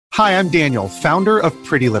Hi, I'm Daniel, founder of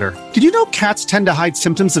Pretty Litter. Did you know cats tend to hide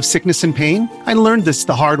symptoms of sickness and pain? I learned this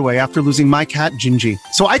the hard way after losing my cat, Gingy.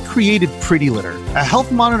 So I created Pretty Litter, a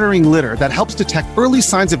health monitoring litter that helps detect early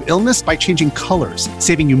signs of illness by changing colors,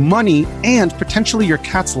 saving you money and potentially your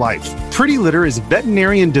cat's life. Pretty Litter is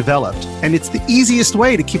veterinarian developed, and it's the easiest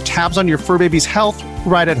way to keep tabs on your fur baby's health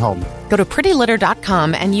right at home. Go to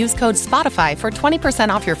prettylitter.com and use code SPOTIFY for 20%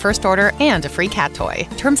 off your first order and a free cat toy.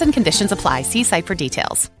 Terms and conditions apply. See site for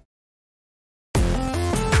details.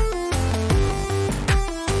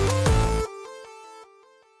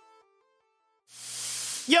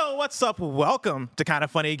 Yo, what's up? Welcome to Kind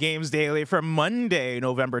of Funny Games Daily for Monday,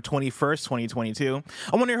 November 21st, 2022.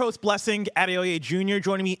 I'm one of your hosts, Blessing Adeoye Jr.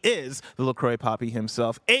 Joining me is the LaCroix Poppy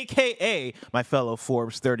himself, a.k.a. my fellow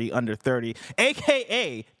Forbes 30 under 30,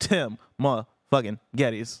 a.k.a. Tim motherfucking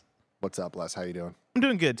Geddes. What's up, Les? How you doing? I'm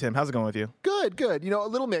doing good, Tim. How's it going with you? Good, good. You know, a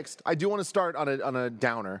little mixed. I do want to start on a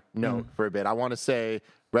downer note for a bit. I want to say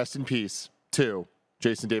rest in peace to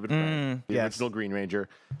Jason David Frank, the original Green Ranger.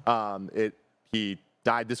 He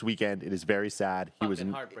died this weekend. It is very sad. He was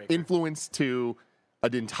an influence to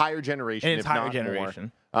an entire generation, if not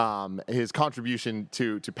more. His contribution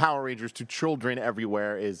to Power Rangers, to children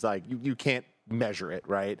everywhere is like, you can't measure it,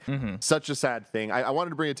 right? Such a sad thing. I wanted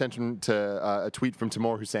to bring attention to a tweet from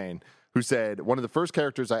Timur Hussein, who said, one of the first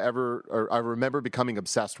characters I remember becoming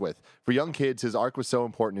obsessed with. For young kids, his arc was so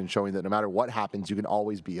important in showing that no matter what happens, you can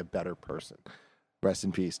always be a better person. Rest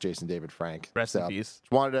in peace, Jason David Frank. Rest in peace.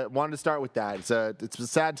 Wanted to start with that. It's a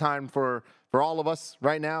sad time for all of us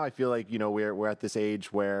right now. I feel like we're at this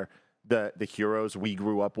age where the heroes we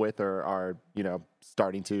grew up with are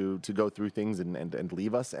starting to go through things and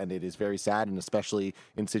leave us, and it is very sad, and especially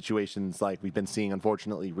in situations like we've been seeing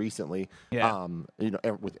unfortunately recently. Yeah.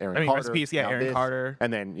 With Aaron Carter. Rest in peace, Aaron Carter,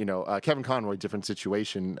 and then Kevin Conroy, different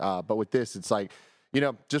situation. But with this, it's like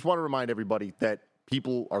just want to remind everybody that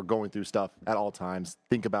people are going through stuff at all times.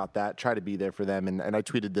 Think about that. Try to be there for them. And I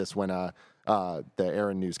tweeted this when the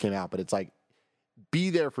Aaron news came out, but it's like, be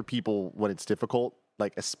there for people when it's difficult,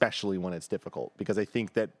 like especially when it's difficult, because I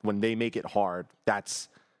think that when they make it hard, that's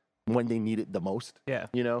when they need it the most. Yeah.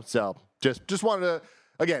 So just wanted to,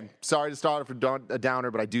 again, sorry to start off a downer,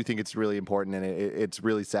 but I do think it's really important, and it's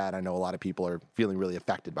really sad. I know a lot of people are feeling really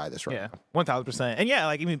affected by this right now. 1000%. And yeah,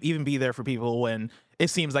 like even be there for people when it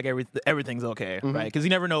seems like everything's okay, right? Because you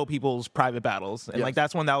never know people's private battles. And like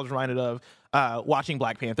that's one that I was reminded of watching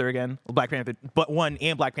Black Panther again. Black Panther, but 1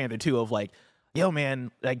 and Black Panther 2 of like, yo, man,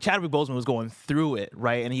 like Chadwick Boseman was going through it,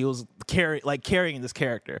 right? And he was carrying this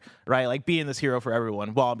character, right? Like being this hero for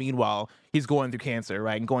everyone. While meanwhile, he's going through cancer,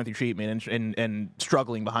 right? And going through treatment and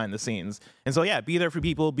struggling behind the scenes. And so, yeah, be there for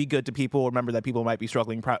people, be good to people. Remember that people might be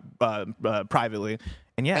struggling privately.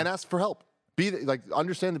 And yeah. And ask for help.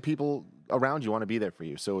 Understand the people around you want to be there for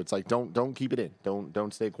you. So it's like, don't keep it in.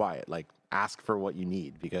 Don't stay quiet. Like, ask for what you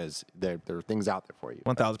need, because there are things out there for you.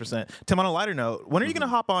 1000%. Tim, on a lighter note, when are you going to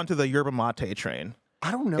hop onto the yerba mate train?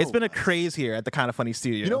 I don't know. It's been a craze here at the Kind of Funny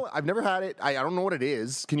studio. You know, I've never had it. I don't know what it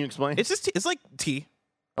is. Can you explain? It's like tea.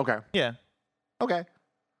 Okay. Yeah. Okay.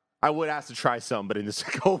 I would ask to try some, but in this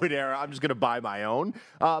COVID era, I'm just going to buy my own.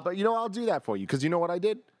 But I'll do that for you, because you know what I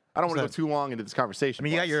did? I don't want to go too long into this conversation. I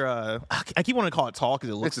mean, you got your, I keep wanting to call it tall because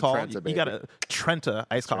it looks tall. Trenta, you got a Trenta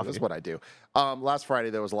iced coffee. That's what I do. Last Friday,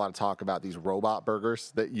 there was a lot of talk about these robot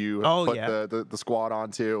burgers that you put the squad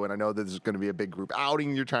onto. And I know that there's going to be a big group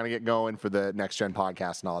outing you're trying to get going for the Next Gen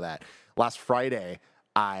podcast and all that. Last Friday,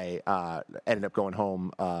 I ended up going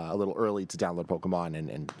home a little early to download Pokemon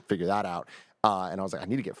and figure that out. And I was like, I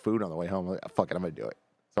need to get food on the way home. I'm like, fuck it, I'm going to do it.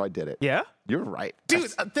 So I did it. Yeah? You're right. Dude,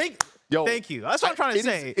 thank you. That's what I'm trying to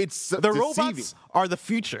say. It's the deceiving. robots are the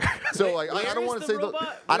future. So like, I don't want to say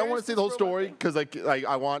the whole story, because like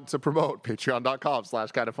I want to promote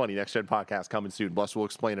patreon.com/kindoffunny Next Gen podcast coming soon. Bless will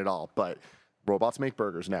explain it all, but robots make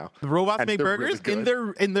burgers now. The robots make burgers,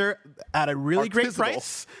 really and they're at a really great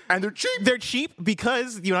price, and they're cheap. They're cheap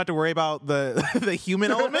because you don't have to worry about the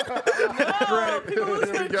human element. Right. There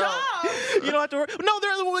we go. You don't have to worry. No,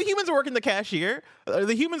 the humans are working the cashier.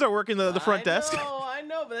 The humans are working the front desk. I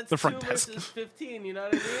know, but that's the front 2 desk. versus 15. You know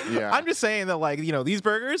what I mean? Yeah. I'm just saying that, like, these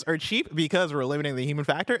burgers are cheap because we're eliminating the human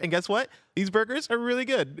factor. And guess what? These burgers are really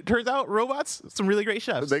good. Turns out, robots, some really great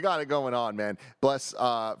chefs. They got it going on, man. Bless.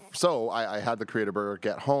 So I had the Creator Burger,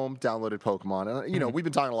 get home, downloaded Pokemon, and we've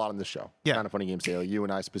been talking a lot on this show. Yeah. Kind of Funny Games Daily. You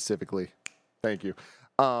and I specifically. Thank you.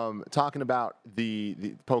 Talking about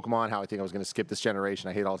the Pokemon, how I think I was going to skip this generation.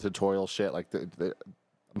 I hate all the tutorial shit. Like,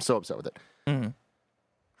 I'm so upset with it. Mm-hmm.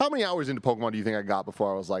 How many hours into Pokemon do you think I got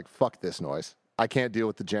before I was like, fuck this noise? I can't deal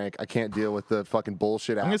with the jank. I can't deal with the fucking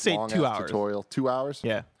bullshit. I'm going to say 2 hours. Tutorial. 2 hours?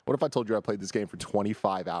 Yeah. What if I told you I played this game for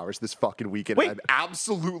 25 hours this fucking weekend? Wait. I'm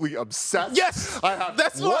absolutely obsessed. Yes! I have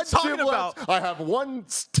That's what I'm talking gym left. about. I have 1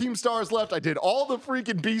 Team Stars left. I did all the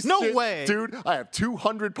freaking beast No shit. way. Dude, I have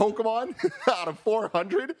 200 Pokemon out of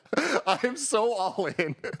 400. I am so all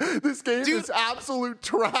in. This game is absolute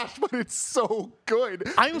trash, but it's so good.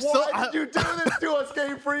 Why did you do this to us,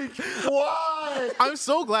 Game Freak? Why? I'm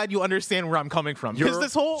so glad you understand where I'm coming from. Because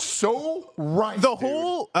this whole so right. The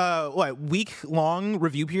whole week-long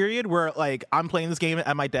review period where like I'm playing this game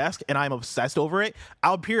at my desk and I'm obsessed over it,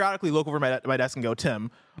 I'll periodically look over my desk and go, Tim,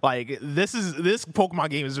 like this Pokemon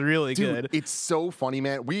game is really good. It's so funny,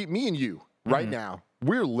 man. Me and you right now,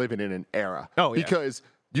 we're living in an era. Oh, yeah. Because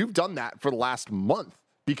you've done that for the last month.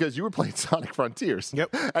 Because you were playing Sonic Frontiers.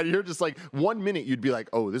 Yep. And you're just like, 1 minute you'd be like,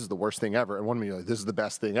 oh, this is the worst thing ever. And 1 minute you're like, this is the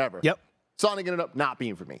best thing ever. Yep. Sonic ended up not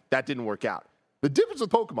being for me. That didn't work out. The difference with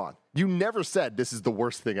Pokemon, you never said this is the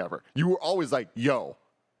worst thing ever. You were always like,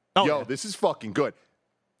 this is fucking good.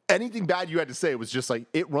 Anything bad you had to say was just like,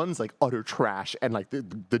 it runs like utter trash and like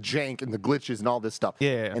the jank and the glitches and all this stuff.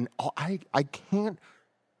 Yeah. And I can't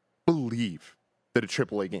believe that a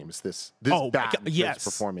AAA game is this bad in terms of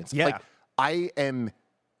performance. Yeah. Like, I am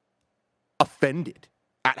offended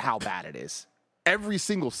at how bad it is. Every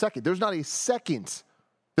single second. There's not a second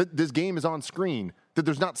that this game is on screen that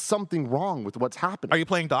there's not something wrong with what's happening. Are you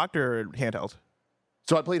playing docked or handheld?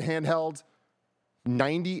 So I played handheld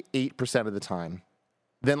 98% of the time.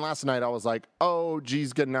 Then last night I was like, oh,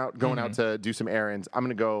 geez, going out to do some errands. I'm going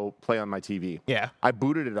to go play on my TV. Yeah. I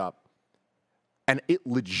booted it up. And it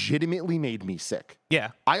legitimately made me sick.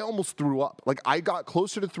 Yeah. I almost threw up. Like, I got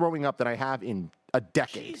closer to throwing up than I have in a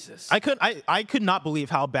decade. Jesus. I could not believe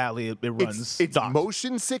how badly it runs. It's docked.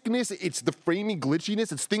 motion sickness. It's the framey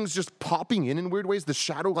glitchiness. It's things just popping in weird ways. The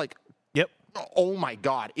shadow, like, Yep. oh my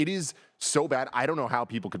God. It is so bad. I don't know how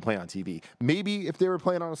people could play on TV. Maybe if they were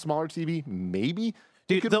playing on a smaller TV, maybe.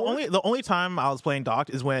 Dude, the only time I was playing docked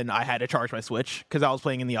is when I had to charge my Switch because I was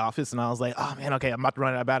playing in the office and I was like, oh man, okay, I'm about to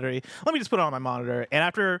run out of battery. Let me just put it on my monitor. And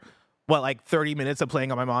after 30 minutes of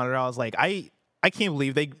playing on my monitor, I was like, I can't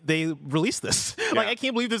believe they released this. Yeah. Like, I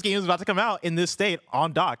can't believe this game is about to come out in this state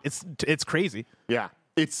on docked. It's crazy. Yeah,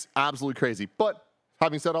 it's absolutely crazy. But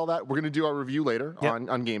having said all that, we're going to do our review later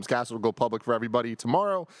on Gamescast. It'll go public for everybody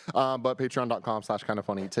tomorrow, but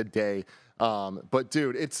patreon.com/kindafunny today. But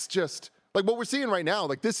dude, it's just like what we're seeing right now.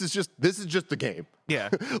 Like this is just the game. Yeah.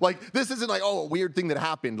 Like this isn't like, oh, a weird thing that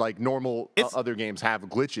happened. Like normal other games have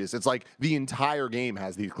glitches. It's like the entire game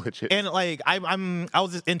has these glitches. And like I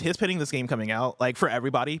was just anticipating this game coming out like for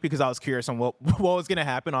everybody because I was curious on what was going to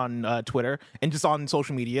happen on Twitter and just on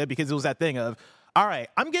social media because it was that thing of, all right,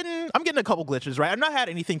 I'm getting a couple glitches, right? I've not had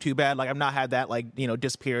anything too bad. Like I've not had that like,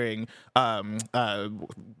 disappearing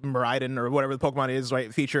Miraidon or whatever the Pokemon is,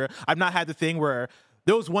 right, feature. I've not had the thing where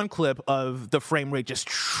there was one clip of the frame rate just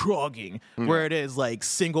shrugging where it is like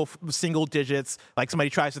single digits, like somebody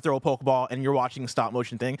tries to throw a Pokeball and you're watching a stop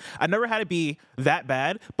motion thing. I never had it be that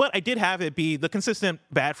bad, but I did have it be the consistent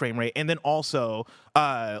bad frame rate and then also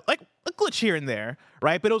like a glitch here and there,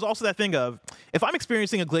 right? But it was also that thing of if I'm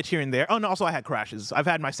experiencing a glitch here and there. Oh, and also I had crashes. I've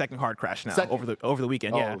had my second hard crash now over the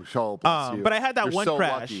weekend. Yeah. Oh, but I had that one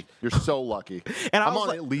crash. Lucky. You're so lucky. And I'm on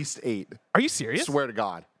at least 8. Are you serious? Swear to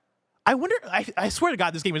God. I wonder, I swear to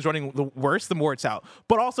God, this game is running the worse the more it's out.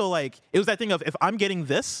 But also, like, it was that thing of if I'm getting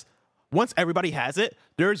this, once everybody has it,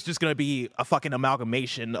 there's just going to be a fucking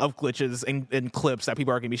amalgamation of glitches and clips that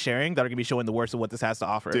people are going to be sharing that are going to be showing the worst of what this has to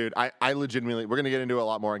offer. Dude, I legitimately, we're going to get into it a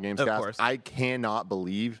lot more on Gamescast. Of course. I cannot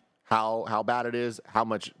believe how bad it is, how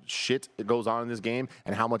much shit it goes on in this game,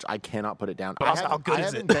 and how much I cannot put it down. But also, how good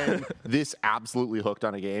is it? I haven't been this absolutely hooked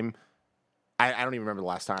on a game. I don't even remember the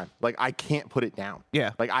last time. Like, I can't put it down.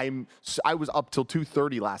 Yeah. Like, I was up till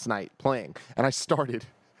 2:30 last night playing, and I started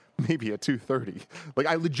maybe at 2:30. Like,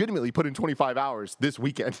 I legitimately put in 25 hours this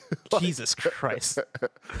weekend. Like, Jesus Christ.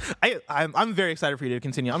 I'm very excited for you to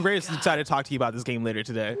continue. I'm very excited to talk to you about this game later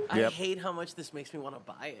today. I hate how much this makes me want to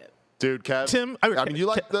buy it. Dude, Kev. Tim, I mean, you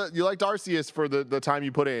liked Arceus for the time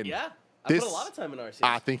you put in. Yeah. I put a lot of time in Arceus.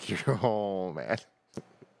 I think oh, man.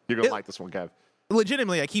 You're going to like this one, Kev.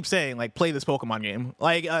 Legitimately, I keep saying, like, play this Pokemon game.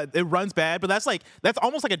 Like, it runs bad, but that's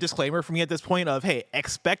almost like a disclaimer for me at this point of, hey,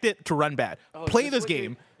 expect it to run bad. Play this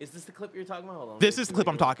game. Is this the clip you're talking about? Hold on. This is the clip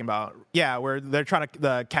I'm talking about. Yeah, where they're trying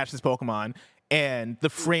to catch this Pokemon, and the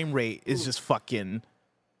frame rate is just fucking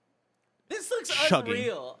This looks chugging.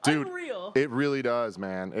 unreal. Dude, unreal. It really does,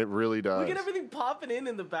 man. It really does. Look at everything popping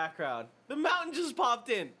in the background. The mountain just popped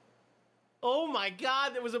in. Oh my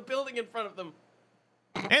God, there was a building in front of them.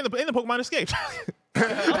 And the Pokemon escaped.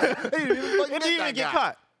 It It didn't even get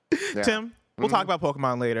caught. Yeah. Tim, We'll talk about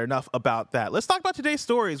Pokemon later. Enough about that. Let's talk about today's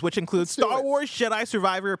stories, which include Star Wars Jedi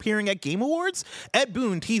Survivor appearing at Game Awards, Ed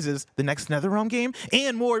Boon teases the next NetherRealm game,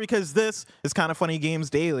 and more, because this is Kinda Funny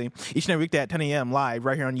Games Daily. Each and every weekday at 10 a.m. live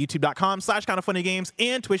right here on youtube.com/kindafunnygames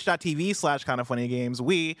and twitch.tv/kindafunnygames.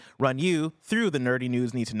 We run you through the nerdy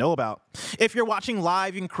news you need to know about. If you're watching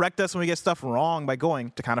live, you can correct us when we get stuff wrong by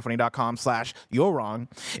going to kindafunny.com/you're wrong.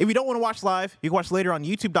 If you don't want to watch live, you can watch later on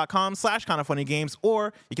youtube.com/kindafunnygames,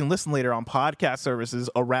 or you can listen later on podcast services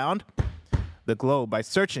around the globe by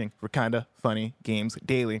searching for Kinda Funny Games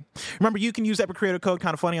Daily. Remember, you can use Epic Creator Code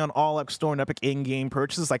Kinda Funny on all Epic Store and Epic in-game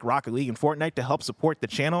purchases like Rocket League and Fortnite to help support the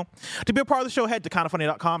channel. To be a part of the show, head to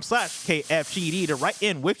kindafunny.com/KFGD to write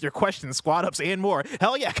in with your questions, squad ups, and more.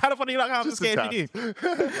 Hell yeah, kindafunny.com/KFGD.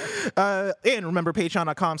 And remember,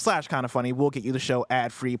 patreon.com/kindafunny will get you the show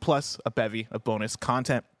ad-free plus a bevy of bonus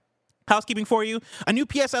content. Housekeeping for you. A new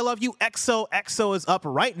PS I Love You XOXO is up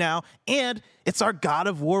right now, and it's our God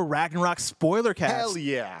of War Ragnarok spoiler cast. Hell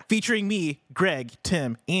yeah. Featuring me, Greg,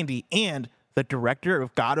 Tim, Andy, and the director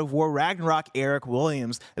of God of War Ragnarok, Eric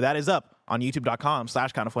Williams. That is up on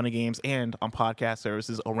youtube.com/kindafunnygames and on podcast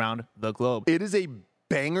services around the globe. It is a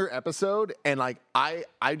banger episode, and like I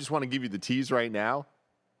just want to give you the tease right now.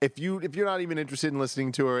 If you're not even interested in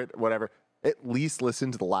listening to it, whatever, at least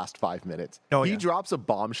listen to the last 5 minutes. He drops a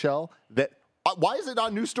bombshell that, why is it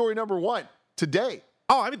on news story number 1 today?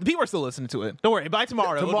 Oh, I mean, people are still listening to it. Don't worry. By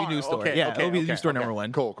tomorrow, it'll be news story. It'll be news story number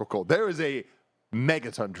 1. Cool. There is a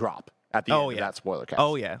megaton drop at the end of that spoiler cast.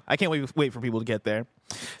 Oh, yeah. I can't wait for people to get there.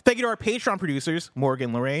 Thank you to our Patreon producers,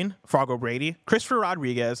 Morgan Lorraine, Fargo Brady, Christopher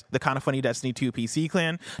Rodriguez, the Kinda Funny Destiny 2 PC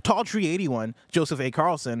clan, Tall Tree 81, Joseph A.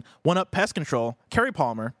 Carlson, One Up Pest Control, Kerry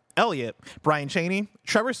Palmer, Elliot, Brian Cheney,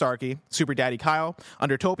 Trevor Starkey, Super Daddy Kyle,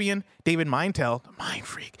 Undertopian, David Mindtell, the Mind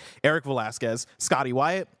Freak, Eric Velasquez, Scotty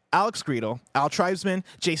Wyatt, Alex Greedle, Al Tribesman,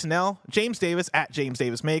 Jason L., James Davis at James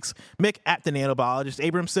Davis Makes, Mick at the Nanobiologist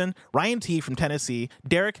Abramson, Ryan T. from Tennessee,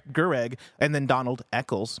 Derek Gureg, and then Donald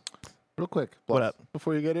Eccles. Real quick, what up?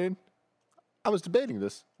 Before you get in, I was debating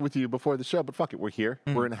this with you before the show, but fuck it, we're here.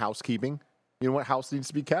 We're in housekeeping. You know what house needs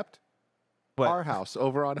to be kept? What? Our house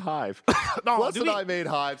over on Hive. Plus and I made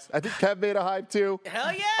Hives. I think Kev made a Hive too.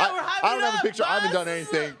 Hell yeah, we're Hiving I don't have a up. picture. I haven't done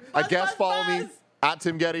anything. I guess follow me at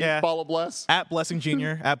Tim Getty. Follow Bless. At Blessing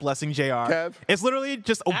Jr. At Blessing JR. Kev. It's literally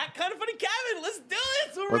just At Kinda Funny Kevin. Let's do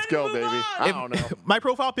it. Let's go, baby. I don't know. My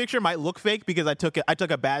profile picture might look fake because I took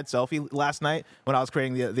a bad selfie last night when I was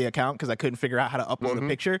creating the account because I couldn't figure out how to upload a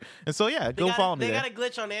picture. And so go follow me. They there. got a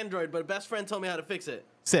glitch on Android, but best friend told me how to fix it.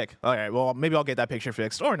 Sick. All right. Well, maybe I'll get that picture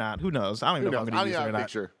fixed or not. Who knows? I don't even know if I'm going to use it or not.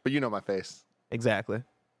 Picture, but you know my face. Exactly.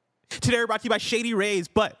 Today we're brought to you by Shady Rays,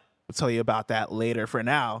 but we'll tell you about that later. For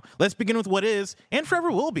now, let's begin with what is and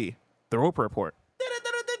forever will be the Roper Report.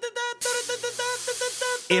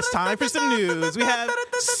 It's time for some news. We have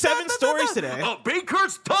 7 stories today. A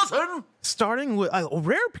baker's dozen. Starting with a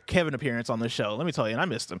rare Kevin appearance on the show. Let me tell you, and I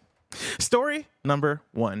missed him. Story number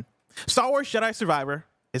 1. Star Wars Jedi Survivor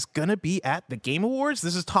is going to be at the Game Awards.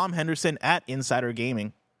 This is Tom Henderson at Insider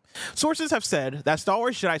Gaming. Sources have said that Star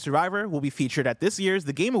Wars Jedi Survivor will be featured at this year's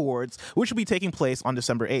The Game Awards, which will be taking place on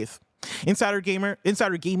December 8th. Insider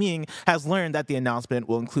Gaming has learned that the announcement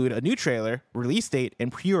will include a new trailer, release date,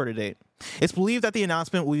 and pre-order date. It's believed that the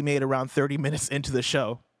announcement will be made around 30 minutes into the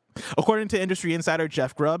show. According to industry insider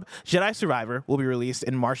Jeff Grubb, Jedi Survivor will be released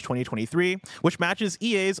in March 2023, which matches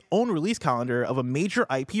EA's own release calendar of a major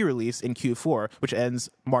IP release in Q4, which ends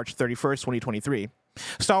March 31st, 2023.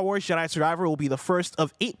 Star Wars Jedi Survivor will be the first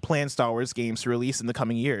of 8 planned Star Wars games to release in the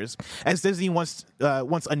coming years. As Disney wants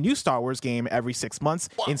a new Star Wars game every 6 months,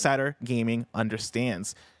 Insider Gaming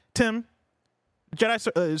understands. Tim,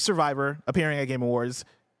 Jedi Survivor appearing at Game Awards,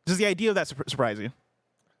 does the idea of that surprise you?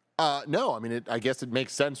 No, I mean, I guess it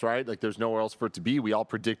makes sense, right? Like, there's nowhere else for it to be. We all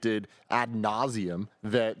predicted ad nauseum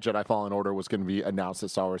that Jedi Fallen Order was going to be announced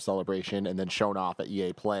at Star Wars Celebration and then shown off at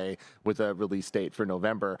EA Play with a release date for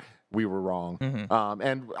November. We were wrong.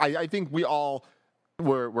 And I think we all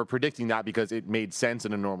were predicting that because it made sense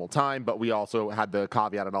in a normal time, but we also had the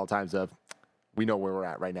caveat at all times of, we know where we're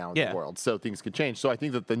at right now in the world, so things could change. So I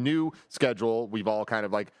think that the new schedule, we've all kind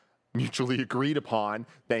of like mutually agreed upon,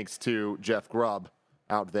 thanks to Jeff Grubb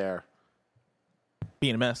out there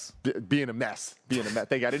being a mess. Being a mess.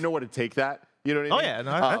 Thank you. I didn't know what to take that. You know what I mean? Oh yeah,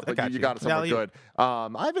 no, I got you got something good.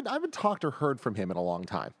 I haven't talked or heard from him in a long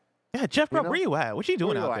time. Yeah, Jeff Grubb, where you at? What's he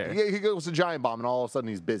doing out there? He goes to Giant Bomb, and all of a sudden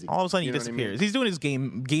he's busy. All of a sudden he disappears. I mean? He's doing his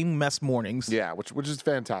game mess mornings. Yeah, which is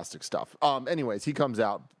fantastic stuff. Anyways, he comes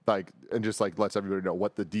out and just lets everybody know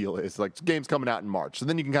what the deal is. Like, game's coming out in March, so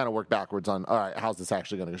then you can kind of work backwards on, all right, how's this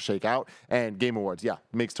actually going to shake out? And Game Awards, yeah,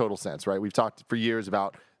 makes total sense, right? We've talked for years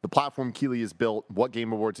about the platform Keighley has built, what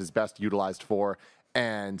Game Awards is best utilized for.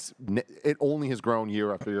 And it only has grown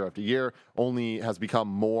year after year after year, only has become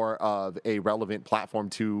more of a relevant platform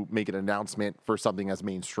to make an announcement for something as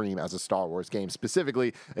mainstream as a Star Wars game,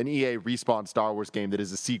 specifically an EA Respawn Star Wars game that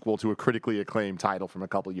is a sequel to a critically acclaimed title from a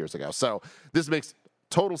couple years ago. So this makes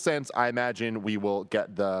total sense. I imagine we will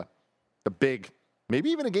get the big, maybe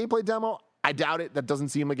even a gameplay demo. I doubt it. That doesn't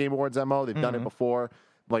seem like Game Awards demo. They've done it before.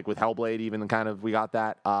 Like with Hellblade, even kind of we got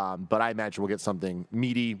that. But I imagine we'll get something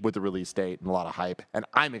meaty with the release date and a lot of hype. And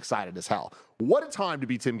I'm excited as hell. What a time to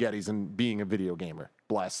be Tim Geddes and being a video gamer.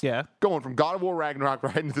 Bless. Yeah. Going from God of War Ragnarok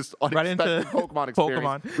right into this unexpected Pokemon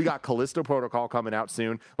experience. We got Callisto Protocol coming out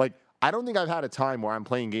soon. Like, I don't think I've had a time where I'm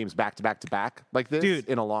playing games back to back to back like this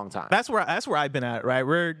in a long time. That's where I've been at, right?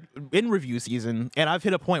 We're in review season, and I've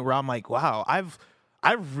hit a point where I'm like, wow, I've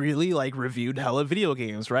really like reviewed hella video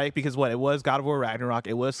games, right? Because it was God of War Ragnarok,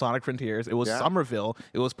 it was Sonic Frontiers, it was Somerville,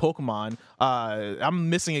 it was Pokemon. I'm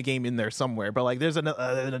missing a game in there somewhere, but like there's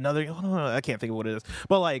another. I can't think of what it is,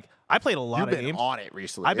 but like I played a lot of games. You've been on it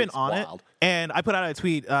recently. I've been on it, and I put out a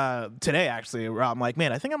tweet today actually where I'm like,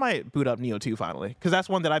 man, I think I might boot up Neo 2 finally, because that's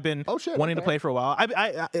one that I've been wanting to play for a while.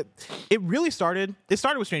 It really started. It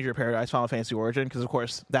started with Stranger of Paradise, Final Fantasy Origin, because of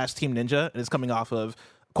course that's Team Ninja, and it's coming off of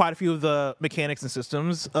quite a few of the mechanics and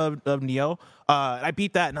systems of Neo. I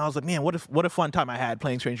beat that, and I was like, man, what a fun time I had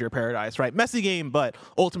playing Stranger of Paradise, right? Messy game, but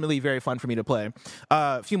ultimately very fun for me to play.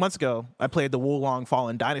 A few months ago, I played the Wolong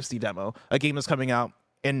Fallen Dynasty demo, a game that's coming out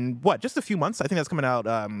in, just a few months? I think that's coming out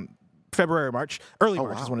February or March. Early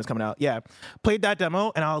March is when it's coming out. Yeah. Played that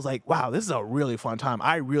demo, and I was like, wow, this is a really fun time.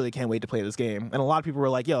 I really can't wait to play this game. And a lot of people were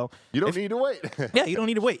like, yo. You don't need to wait. Yeah, you don't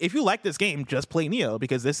need to wait. If you like this game, just play Neo,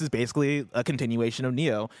 because this is basically a continuation of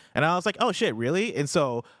Neo. And I was like, oh, shit, really? And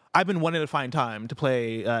so I've been wanting to find time to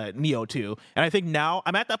play Neo 2. And I think now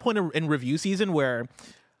I'm at that point in review season where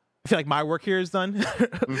I feel like my work here is done.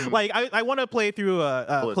 Like, I want to play through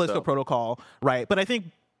Callisto Protocol, right? But I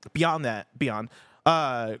think beyond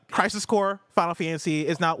Crisis Core Final Fantasy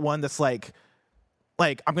is not one that's like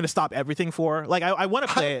I'm gonna stop everything for. Like I want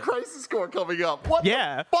to play it. Crisis Core coming up. What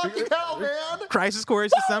the fucking hell, man? Crisis Core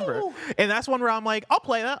is December, and that's one where I'm like, I'll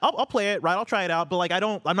play that. I'll play it, right? I'll try it out. But like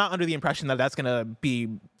I'm not under the impression that that's gonna be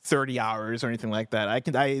 30 hours or anything like that.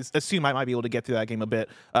 I assume I might be able to get through that game a bit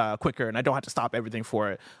quicker, and I don't have to stop everything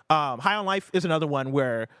for it. High on Life is another one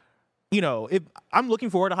where, I'm looking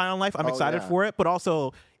forward to High on Life. I'm excited for it, but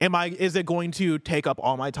also, is it going to take up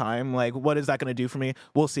all my time? Like, what is that going to do for me?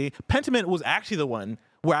 We'll see. Pentiment was actually the one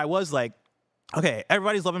where I was like, okay,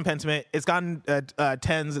 everybody's loving Pentiment. It's gotten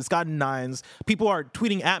 10s, it's gotten 9s. People are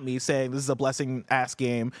tweeting at me saying this is a blessing-ass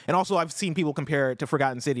game. And also, I've seen people compare it to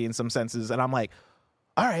Forgotten City in some senses, and I'm like,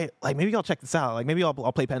 all right, like maybe I'll check this out. Like maybe I'll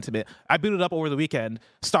play Pentiment. I booted up over the weekend,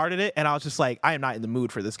 started it, and I was just like, I am not in the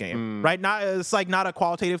mood for this game, right? It's like not a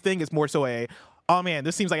qualitative thing. It's more so oh man,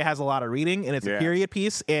 this seems like it has a lot of reading, and it's a period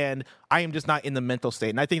piece, and I am just not in the mental state.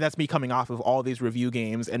 And I think that's me coming off of all these review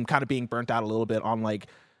games and kind of being burnt out a little bit on like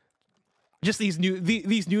just these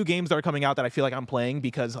new games that are coming out that I feel like I'm playing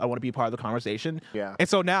because I want to be part of the conversation. Yeah. And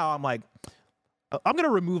so now I'm like, I'm going to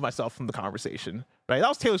remove myself from the conversation, right? That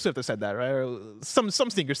was Taylor Swift that said that, right? Or some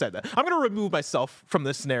stinker said that. I'm going to remove myself from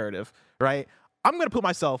this narrative, right? I'm going to put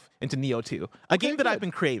myself into Neo 2, a game that I've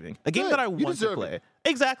been craving, a game that I want to play.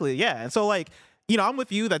 Exactly, yeah. And so, like, I'm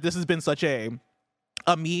with you that this has been such a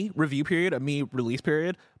me review period, a me release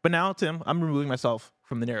period. But now, Tim, I'm removing myself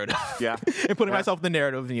from the narrative. Yeah. And putting myself in the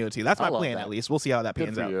narrative of Neo 2. That's my plan, at least. We'll see how that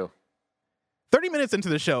pans out. You. 30 minutes into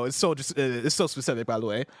the show is so specific, by the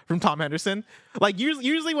way, from Tom Henderson. Like,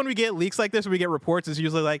 usually when we get leaks like this, when we get reports, it's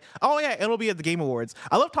usually like, oh yeah, it'll be at the Game Awards.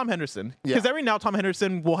 I love Tom Henderson, because every now Tom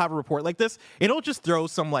Henderson will have a report like this, and it'll just throw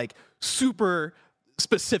some like super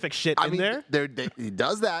specific shit in there. He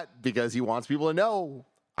does that because he wants people to know,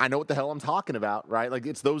 I know what the hell I'm talking about, right? Like,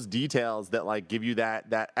 it's those details that like give you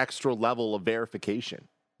that extra level of verification,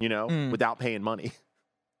 without paying money.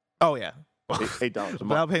 Oh yeah. $8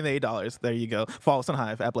 without paying the $8. There you go. Follow us on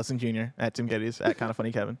Hive at Blessing Jr., at Tim Geddes, at Kind of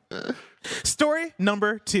Funny Kevin. Story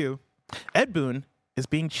number 2. Ed Boon is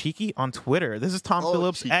being cheeky on Twitter. This is Tom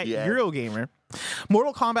Phillips at Eurogamer.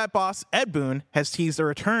 Mortal Kombat boss Ed Boon has teased a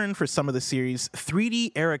return for some of the series'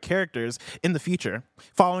 3D era characters in the future,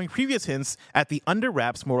 following previous hints at the under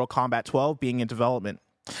wraps Mortal Kombat 12 being in development.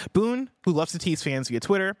 Boon, who loves to tease fans via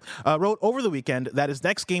Twitter, wrote over the weekend that his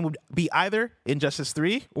next game would be either Injustice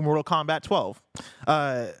 3 or Mortal Kombat 12.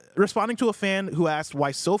 Responding to a fan who asked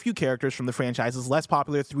why so few characters from the franchise's less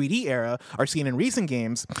popular 3D era are seen in recent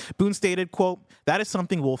games, Boon stated, quote, "That is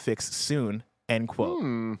something we'll fix soon," End quote.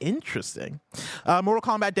 Interesting. Mortal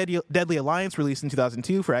Kombat Deadly Alliance released in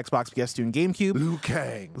 2002 for Xbox, PS2, and GameCube.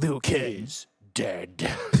 Liu Kang is dead.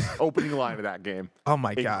 Opening line of that game. Oh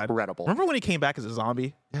my god. Incredible. Remember when he came back as a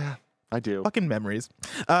zombie? Yeah, I do. Fucking memories.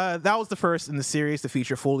 That was the first in the series to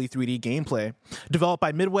feature fully 3D gameplay. Developed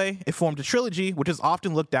by Midway, it formed a trilogy, which is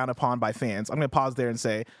often looked down upon by fans. I'm going to pause there and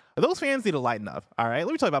say, those fans need to lighten up, all right?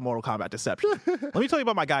 Let me tell you about Mortal Kombat Deception. Let me tell you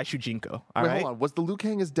about my guy Shujinko, all right? Hold on. Was the Liu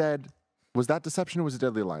Kang is dead? Was that Deception or was it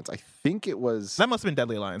Deadly Alliance? I think it was. That must have been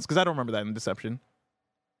Deadly Alliance, because I don't remember that in Deception.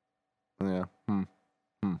 Yeah.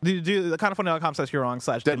 The Kind of Funny.com says you're wrong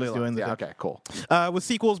 / Deadly Alliance. Yeah, okay, cool. With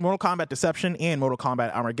sequels Mortal Kombat Deception and Mortal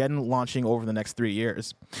Kombat Armageddon launching over the next 3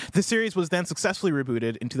 years. The series was then successfully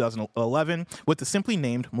rebooted in 2011 with the simply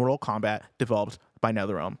named Mortal Kombat developed by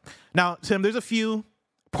NetherRealm. Now, Tim, there's a few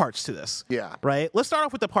parts to this. Yeah. Right? Let's start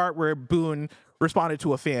off with the part where Boone responded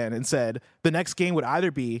to a fan and said the next game would either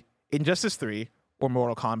be Injustice 3 or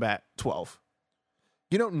Mortal Kombat 12.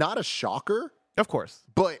 You know, not a shocker, Of course.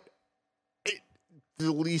 but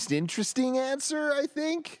the least interesting answer, I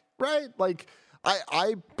think, right? Like,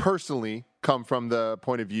 I personally come from the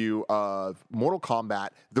point of view of Mortal Kombat,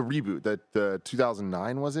 the reboot, the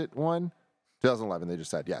 2009, was it one? 2011, they just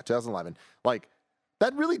said. Yeah, 2011. Like,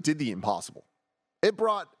 that really did the impossible. It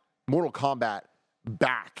brought Mortal Kombat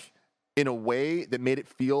back in a way that made it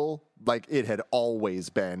feel like it had always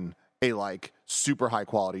been a, like, super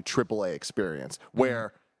high-quality AAA experience,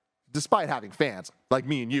 where despite having fans like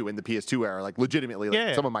me and you in the PS2 era, like legitimately,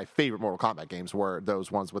 like, some of my favorite Mortal Kombat games were those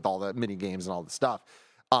ones with all the mini games and all the stuff.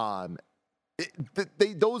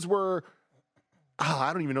 Those were,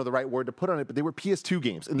 I don't even know the right word to put on it, but they were PS2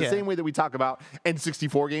 games. In the same way that we talk about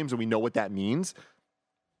N64 games and we know what that means,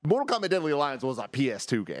 Mortal Kombat Deadly Alliance was a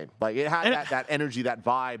PS2 game. Like, it had that energy, that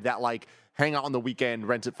vibe, that, like, hang out on the weekend,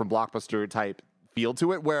 rent it from Blockbuster type feel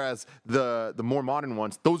to it. Whereas the more modern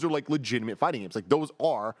ones, those are like legitimate fighting games. Like, those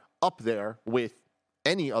are up there with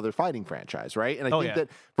any other fighting franchise, right? And I think that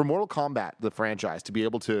for Mortal Kombat, the franchise, to be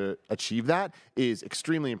able to achieve that is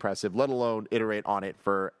extremely impressive, let alone iterate on it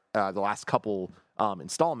for the last couple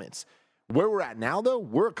installments. Where we're at now, though,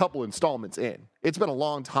 we're a couple installments in. It's been a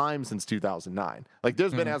long time since 2009. Like,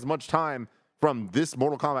 there's been as much time from this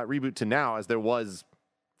Mortal Kombat reboot to now as there was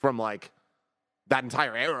from, like, that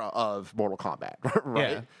entire era of Mortal Kombat,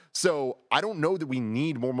 right? Yeah. So I don't know that we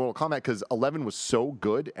need more Mortal Kombat because 11 was so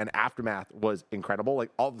good and Aftermath was incredible. Like,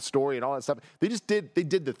 all the story and all that stuff. They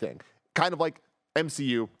did the thing. Kind of like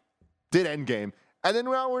MCU did Endgame. And then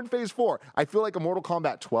now we're in phase 4. I feel like a Mortal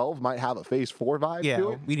Kombat 12 might have a phase 4 vibe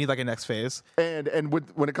to it. We need like a next phase. And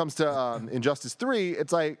when it comes to Injustice 3,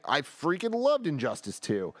 it's like, I freaking loved Injustice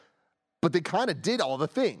 2. But they kind of did all the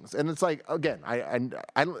things. And it's like, again,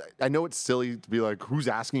 I know it's silly to be like, who's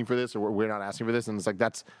asking for this, or we're not asking for this. And it's like,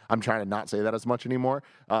 I'm trying to not say that as much anymore.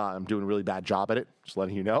 I'm doing a really bad job at it, just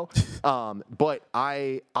letting you know. But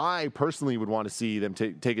I personally would want to see them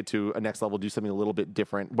take it to a next level, do something a little bit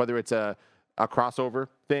different, whether it's a crossover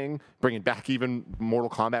thing, bringing back even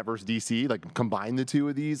Mortal Kombat versus DC, like combine the two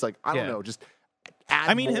of these. Like, I don't know, just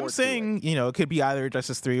add more him saying, it could be either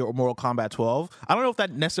Injustice 3 or Mortal Kombat 12. I don't know if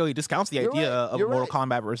that necessarily discounts the idea of Mortal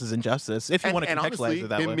Kombat versus Injustice, if you want to contextualize honestly, it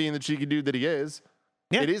that way. Him being the cheeky dude that he is,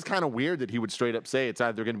 it is kind of weird that he would straight up say it's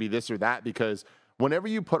either going to be this or that, because whenever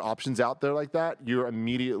you put options out there like that, you're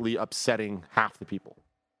immediately upsetting half the people.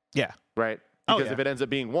 Yeah. Right? Because if it ends up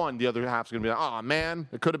being one, the other half's going to be like, oh, man,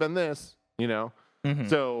 it could have been this,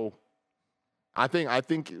 So I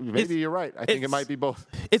think maybe you're right. I think it might be both.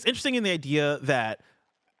 It's interesting in the idea that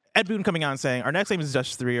Ed Boon coming on saying our next game is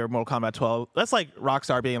Injustice 3 or Mortal Kombat 12. That's like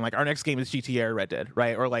Rockstar being like, our next game is GTA or Red Dead,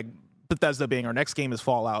 right? Or like Bethesda being our next game is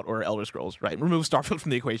Fallout or Elder Scrolls, right? Remove Starfield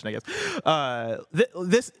from the equation, I guess.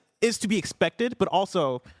 This is to be expected, but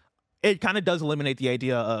also it kind of does eliminate the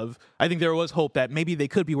idea of, I think there was hope that maybe they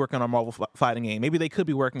could be working on a Marvel fighting game. Maybe they could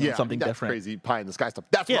be working on something different. Crazy pie in the sky stuff.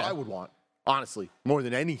 That's what I would want, honestly, more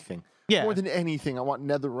than anything. Yeah. More than anything, I want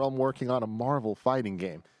NetherRealm working on a Marvel fighting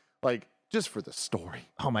game. Like, just for the story.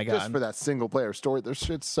 Oh my God. Just for that single player story. Their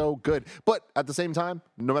shit's so good. But at the same time,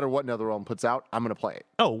 no matter what NetherRealm puts out, I'm going to play it.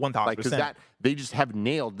 Oh, 1,000%. Like, because they just have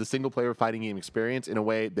nailed the single player fighting game experience in a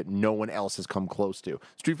way that no one else has come close to.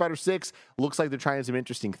 Street Fighter 6 looks like they're trying some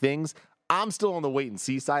interesting things. I'm still on the wait and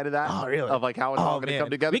see side of that. Oh, really? Of like how it's all going to come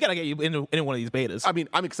together. We got to get you into one of these betas. I mean,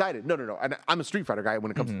 I'm excited. No. And I'm a Street Fighter guy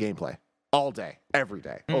when it comes to gameplay. All day, every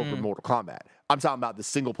day, over Mortal Kombat. I'm talking about the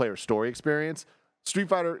single-player story experience. Street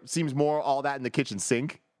Fighter seems more all that in the kitchen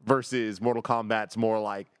sink versus Mortal Kombat's more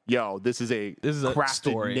like, yo, this is a crafted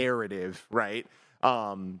story. Narrative, right?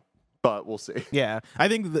 But we'll see. Yeah, I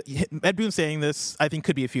think Ed Boon saying this, I think,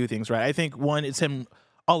 could be a few things, right? I think one, it's him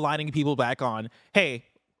aligning people back on, hey,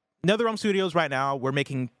 NetherRealm Studios right now, we're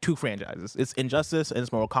making 2 franchises. It's Injustice and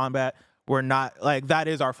it's Mortal Kombat. We're not, like, that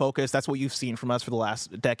is our focus. That's what you've seen from us for the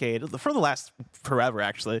last decade, for the last forever,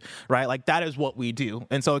 actually, right? Like, that is what we do.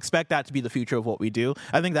 And so expect that to be the future of what we do.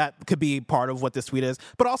 I think that could be part of what this tweet is.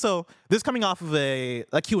 But also, this coming off of a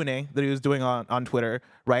Q&A that he was doing on Twitter,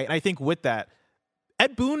 right? And I think with that,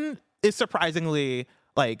 Ed Boon is surprisingly,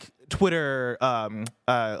 like, Twitter,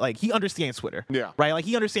 like, he understands Twitter. Yeah. Right? Like,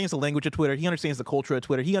 he understands the language of Twitter. He understands the culture of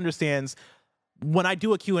Twitter. He understands, when I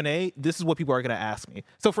do a Q&A, this is what people are going to ask me.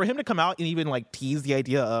 So for him to come out and even, like, tease the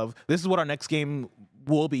idea of, this is what our next game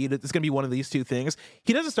will be, it's going to be one of these 2 things,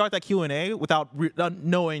 he doesn't start that Q&A without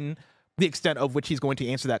knowing the extent of which he's going to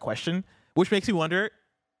answer that question, which makes me wonder,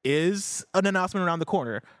 is an announcement around the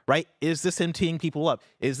corner, right? Is this him teeing people up?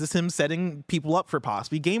 Is this him setting people up for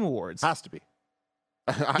possibly Game Awards? Has to be.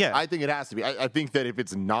 Yeah. I think it has to be. I think that if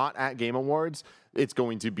it's not at Game Awards, it's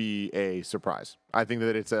going to be a surprise. I think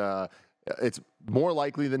that it's more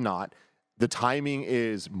likely than not. The timing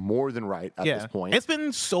is more than right at this point. It's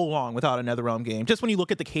been so long without a NetherRealm game. Just when you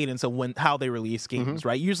look at the cadence of how they release games,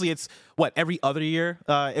 right? Usually it's, every other year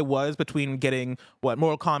it was between getting,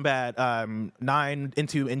 Mortal Kombat 9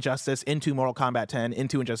 into Injustice, into Mortal Kombat 10,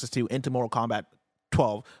 into Injustice 2, into Mortal Kombat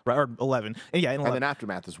 12, right, or 11, and 11. And then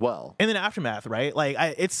Aftermath as well. And then Aftermath, right? Like,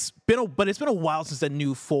 it's been a while since a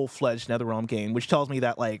new full-fledged NetherRealm game, which tells me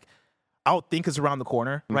that, like, I would think it's around the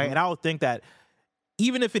corner, right? And I would think that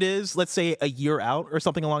even if it is, let's say, a year out or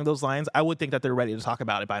something along those lines, I would think that they're ready to talk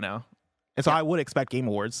about it by now, and so I would expect Game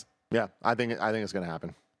Awards. Yeah, I think it's going to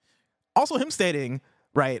happen. Also, him stating,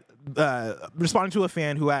 right, responding to a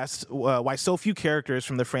fan who asked why so few characters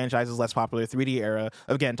from the franchise's less popular 3D era,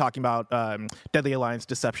 again, talking about Deadly Alliance,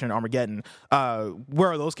 Deception, and Armageddon,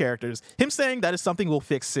 where are those characters? Him saying that is something we'll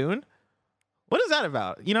fix soon. What is that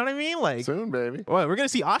about? You know what I mean? Like, soon, baby. What, we're going to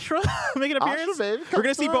see Ashra make an appearance? Ashra, baby, we're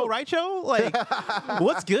going to see Bo Raicho? Like,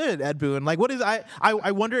 what's good, Ed Boon? Like, what is...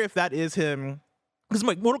 I wonder if that is him... Because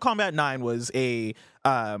Mortal Kombat 9 was a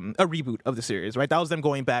reboot of the series, right? That was them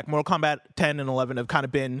going back. Mortal Kombat 10 and 11 have kind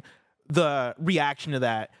of been the reaction to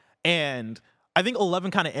that. And I think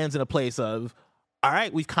 11 kind of ends in a place of, all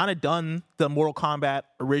right, we've kind of done the Mortal Kombat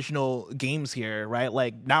original games here, right?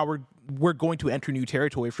 Like, now we're going to enter new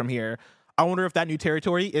territory from here. I wonder if that new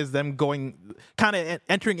territory is them going, kind of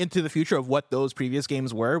entering into the future of what those previous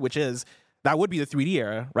games were, which is, that would be the 3D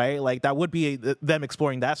era, right? Like, that would be them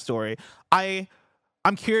exploring that story.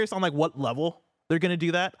 I'm curious on, like, what level they're going to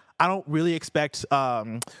do that. I don't really expect,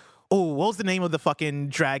 what was the name of the fucking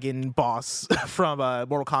dragon boss from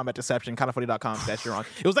Mortal Kombat Deception? Kindafunny.com, that's you're wrong.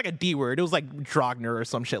 It was like a D word. It was like Drogner or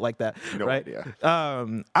some shit like that, no right? idea.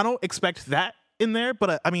 I don't expect that in there,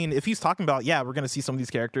 but I mean, if he's talking about, we're going to see some of these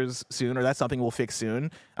characters soon, or that's something we'll fix soon,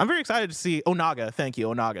 I'm very excited to see Onaga. Thank you,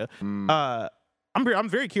 Onaga. I'm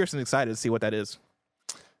very curious and excited to see what that is.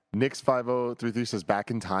 Nix5033 says, back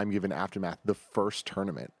in time, given Aftermath the first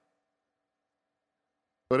tournament.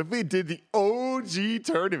 What if we did the OG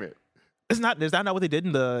tournament? Is that not what they did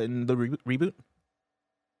in the reboot?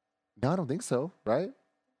 No, I don't think so. Right?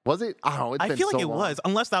 Was it? Oh, I feel like it was.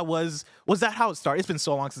 Unless that was that how it started? It's been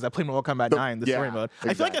so long since I played Mortal Kombat 9, the story mode. Exactly.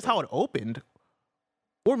 I feel like that's how it opened,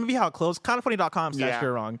 or maybe how it closed. Kindafunny.com stats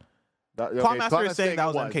you're wrong. Clawmaster is saying that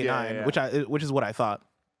was MK9, which is what I thought.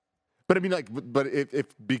 But I mean, like, if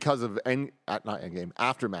because of not Endgame,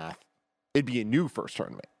 Aftermath, it'd be a new first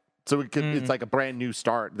tournament. So it's like a brand new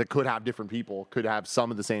start that could have different people, could have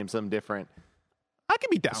some of the same, some different. I could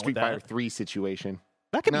be down Street with that. Fighter 3 situation.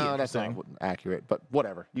 That could be that's interesting. not accurate, but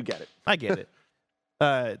whatever. You get it. I get it.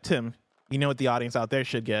 Tim, you know what the audience out there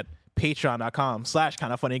should get?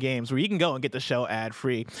 Patreon.com/kindafunnygames, where you can go and get the show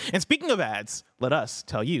ad-free. And speaking of ads, let us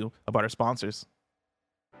tell you about our sponsors.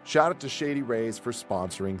 Shout out to Shady Rays for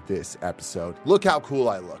sponsoring this episode. Look how cool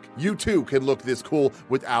I look. You too can look this cool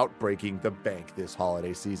without breaking the bank this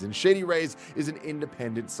holiday season. Shady Rays is an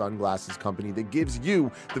independent sunglasses company that gives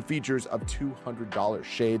you the features of $200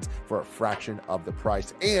 shades for a fraction of the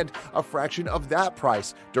price, and a fraction of that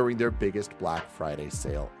price during their biggest Black Friday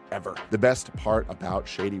sale ever. The best part about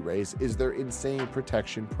Shady Rays is their insane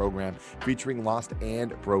protection program featuring lost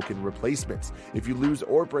and broken replacements. If you lose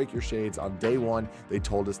or break your shades on day one, they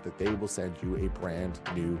told us that they will send you a brand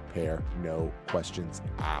new pair, no questions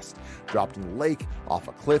asked. Dropped in the lake, off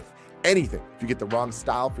a cliff, anything. If you get the wrong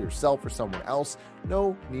style for yourself or someone else,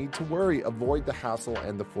 no need to worry. Avoid the hassle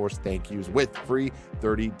and the forced thank yous with free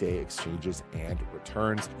 30-day exchanges and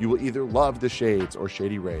returns. You will either love the shades or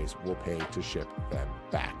Shady Rays will pay to ship them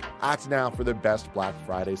back. Act now for the best Black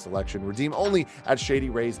Friday selection. Redeem only at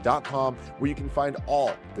ShadyRays.com, where you can find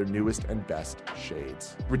all their newest and best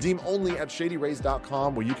shades. Redeem only at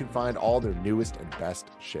ShadyRays.com, where you can find all their newest and best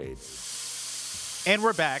shades. And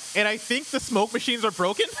we're back. And I think the smoke machines are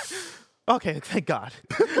broken. Okay, thank God.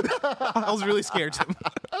 I was really scared, Tim.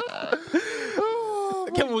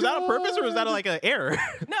 Kevin, was that on purpose or was that like an error?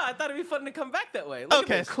 No, I thought it'd be fun to come back that way. Look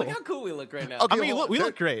Okay, at this. cool. Look how cool we look right now. Okay, I mean, hold on. we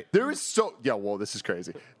look great. There is this is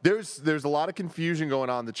crazy. There's a lot of confusion going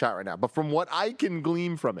on in the chat right now, but from what I can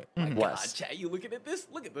glean from it, God, Wes, chat, you looking at this?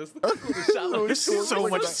 Look at this. Look how cool this shot looks. There's so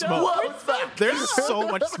much smoke. There's so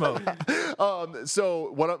much smoke.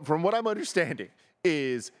 So from what I'm understanding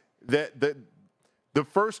is that the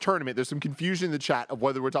first tournament, there's some confusion in the chat of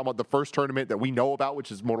whether we're talking about the first tournament that we know about, which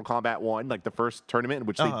is Mortal Kombat 1, like the first tournament,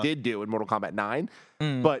 which they did do in Mortal Kombat 9.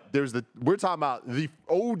 But we're talking about the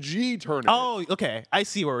OG tournament. Oh, okay. I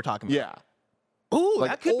see what we're talking about. Yeah. Ooh,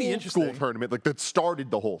 Like that could be old interesting. school tournament, like that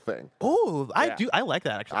started the whole thing. Oh, Yeah. I like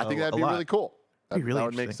that actually. I think that'd a be lot. really cool. Be really that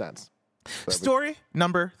would make interesting. sense. So Story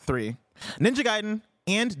number 3. Ninja Gaiden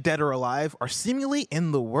and Dead or Alive are seemingly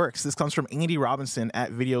in the works. This comes from Andy Robinson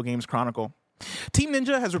at Video Games Chronicle. Team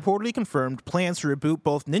Ninja has reportedly confirmed plans to reboot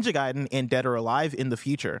both Ninja Gaiden and Dead or Alive in the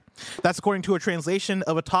future. That's according to a translation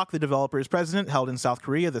of a talk the developer's president held in South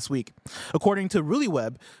Korea this week. According to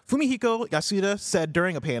RuliWeb, Fumihiko Yasuda said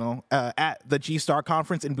during a panel at the G-Star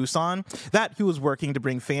conference in Busan that he was working to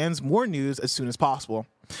bring fans more news as soon as possible.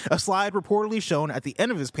 A slide reportedly shown at the end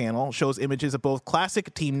of his panel shows images of both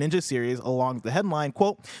classic Team Ninja series along with the headline,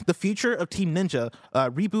 quote, "The future of Team Ninja,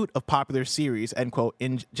 reboot of popular series," end quote,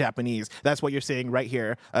 in Japanese. That's what you're seeing right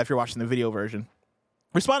here if you're watching the video version.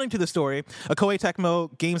 Responding to the story, a Koei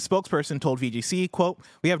Tecmo game spokesperson told VGC, quote,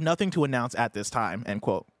 "We have nothing to announce at this time," end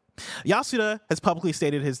quote. Yasuda has publicly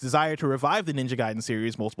stated his desire to revive the Ninja Gaiden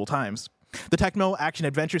series multiple times. The Tecmo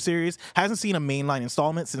action-adventure series hasn't seen a mainline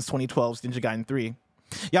installment since 2012's Ninja Gaiden 3.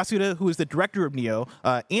 Yasuda, who is the director of Nioh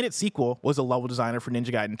and its sequel, was a level designer for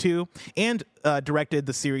Ninja Gaiden 2 and directed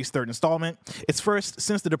the series' third installment, its first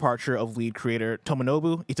since the departure of lead creator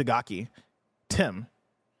Tomonobu Itagaki. Tim,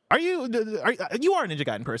 you are a Ninja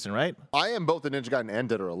Gaiden person, right? I am both a Ninja Gaiden and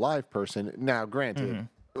Dead or Alive person. Now, granted,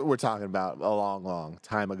 we're talking about a long, long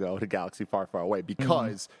time ago in a galaxy far, far away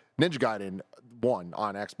because Ninja Gaiden 1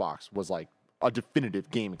 on Xbox was like a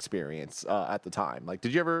definitive game experience at the time. Like,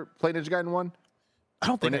 did you ever play Ninja Gaiden 1? I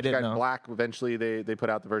don't think I did. Ninja Gaiden No. Black, eventually they put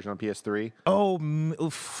out the version on PS3. Oh,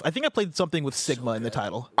 I think I played something with Sigma in the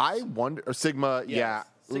title. I wonder, or Sigma, yeah.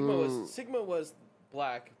 Sigma was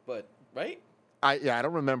black, but right? I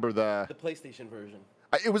don't remember The PlayStation version.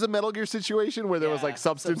 it was a Metal Gear situation where there was Yeah, like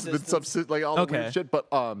substance, subsistence. like all the Okay. weird shit. But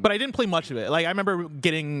But I didn't play much of it. Like I remember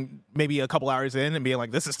getting maybe a couple hours in and being like,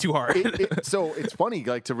 "This is too hard." so it's funny,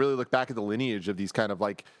 like to really look back at the lineage of these kind of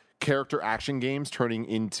like character action games turning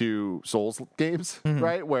into Souls games,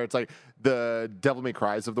 right? Where it's like the Devil May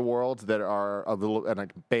Cries of the world that are a little, and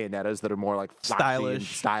like Bayonettas that are more like flashy and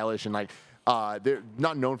stylish, and like they're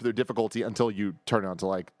not known for their difficulty until you turn it onto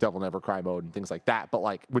like Devil Never Cry mode and things like that. But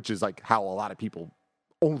like, which is like how a lot of people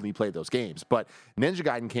only played those games. But Ninja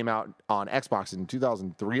Gaiden came out on Xbox in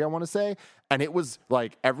 2003, I want to say, and it was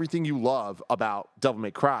like everything you love about Devil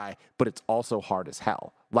May Cry, but it's also hard as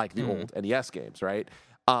hell, like the old NES games, right?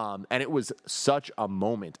 And it was such a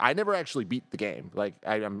moment. I never actually beat the game. Like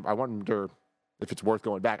I wonder if it's worth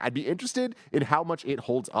going back. I'd be interested in how much it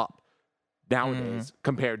holds up nowadays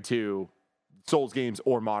compared to Souls games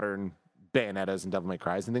or modern Bayonettas and Devil May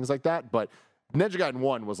Cries and things like that. But Ninja Gaiden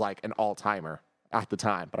 1 was like an all-timer at the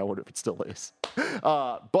time, but I wonder if it still is.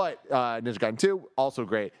 But Ninja Gaiden 2, also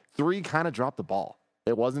great. 3 kind of dropped the ball.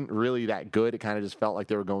 It wasn't really that good. It kind of just felt like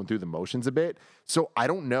they were going through the motions a bit. So I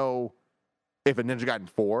don't know if a Ninja Gaiden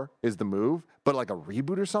 4 is the move, but like a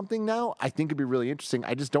reboot or something now, I think it'd be really interesting.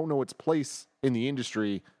 I just don't know its place in the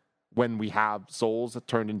industry when we have Souls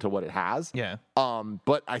turned into what it has. Yeah.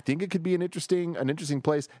 But I think it could be an interesting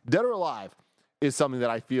place. Dead or Alive is something that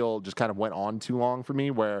I feel just kind of went on too long for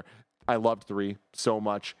me, where I loved 3 so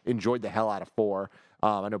much, enjoyed the hell out of 4.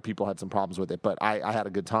 I know people had some problems with it, but I had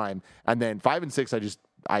a good time. And then 5 and 6,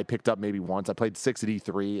 I picked up maybe once. I played 6 at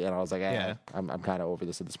E3, and I was like, I'm kind of over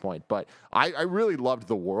this at this point. But I really loved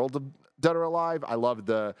the world of Dead or Alive. I loved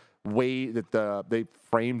the way that they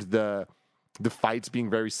framed the fights being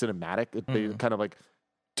very cinematic. They kind of like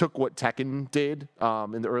took what Tekken did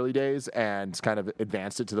in the early days and kind of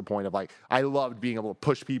advanced it to the point of like I loved being able to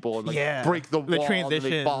push people and like break the wall and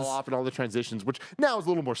they fall off and all the transitions, which now is a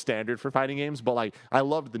little more standard for fighting games. But like I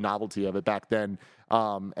loved the novelty of it back then.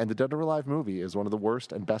 And the Dead or Alive movie is one of the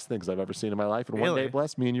worst and best things I've ever seen in my life. And one day,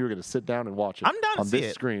 Bless, me and you are going to sit down and watch it. I'm down to see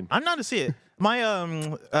this screen. I'm down to see it.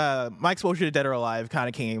 My exposure to Dead or Alive kind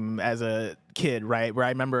of came as a kid, right? Where I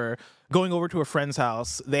remember going over to a friend's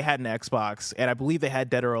house. They had an Xbox, and I believe they had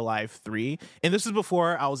Dead or Alive 3. And this is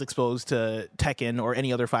before I was exposed to Tekken or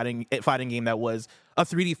any other fighting game that was a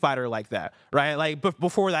 3D fighter like that, right? Like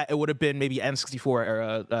before that, it would have been maybe N64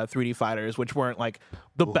 era 3D fighters, which weren't like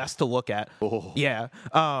the best to look at. Yeah.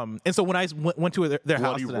 And so when I went to their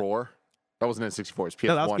house, Bloody Roar. That wasn't N64. It's PS1.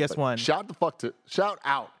 No, that was PS1. Shout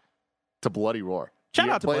out to Bloody Roar. Shout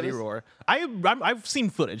out to Bloody Roar. I've seen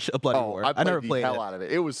footage of Bloody Roar. I never played the hell out of it.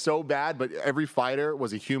 It was so bad, but every fighter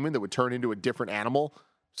was a human that would turn into a different animal.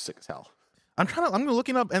 Sick as hell. I'm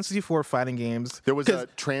looking up N64 fighting games. There was a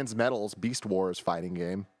Transmetals Beast Wars fighting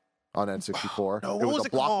game on N64. No, it was a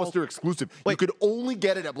Blockbuster exclusive. You could only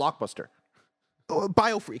get it at Blockbuster.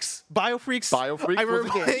 Biofreaks. I remember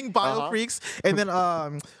playing Biofreaks. And then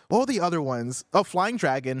what were the other ones? Oh, Flying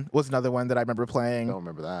Dragon was another one that I remember playing. I don't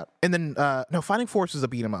remember that. And then Fighting Force was a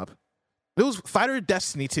beat 'em up. It was Fighter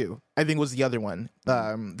Destiny 2, I think was the other one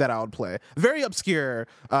that I would play. Very obscure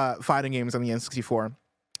fighting games on the N64.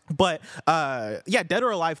 But Dead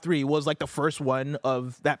or Alive 3 was like the first one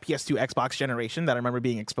of that PS2 Xbox generation that I remember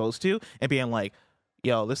being exposed to and being like,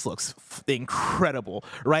 yo, this looks incredible,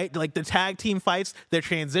 right? Like the tag team fights, their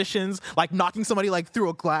transitions, like knocking somebody like through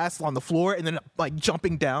a glass on the floor and then like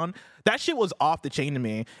jumping down. That shit was off the chain to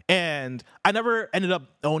me. And I never ended up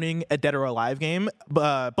owning a Dead or Alive game,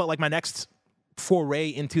 but like my next foray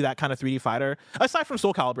into that kind of 3D fighter, aside from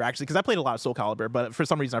Soul Calibur actually, because I played a lot of Soul Calibur, but for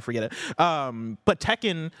some reason I forget it. But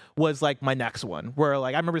Tekken was like my next one, where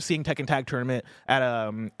like I remember seeing Tekken Tag Tournament at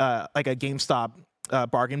like a GameStop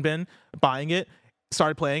bargain bin, buying it,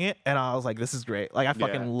 started playing it, and I was like, this is great. Like I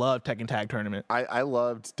fucking love Tekken Tag Tournament. I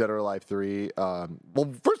loved Dead or Alive 3.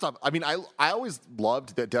 Well, first off, I mean, I always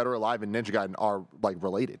loved that Dead or Alive and Ninja Gaiden are like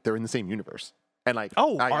related. They're in the same universe. And like,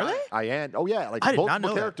 are they? Like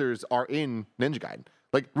multiple characters are in Ninja Gaiden.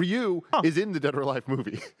 Like Ryu is in the Dead or Alive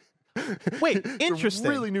movie. Wait, interesting. A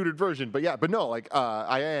really neutered version, but no, like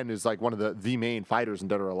Ayan is like one of the main fighters in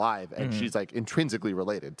Dead or Alive, and she's like intrinsically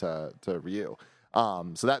related to Ryu.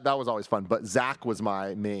 So that was always fun. But Zack was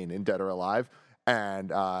my main in Dead or Alive,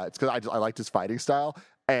 and it's because I liked his fighting style,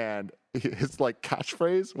 and his like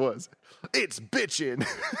catchphrase was "It's bitchin'."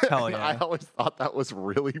 Hell yeah! I always thought that was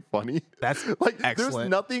really funny. That's like excellent. There's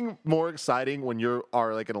nothing more exciting when you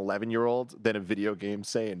are like an 11-year-old than a video game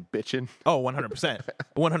saying "bitchin'." Oh, 100%,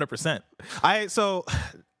 100%. So.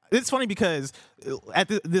 It's funny because at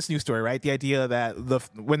this news story, right? The idea that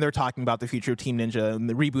when they're talking about the future of Team Ninja and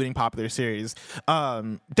the rebooting popular series,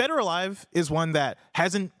 Dead or Alive is one that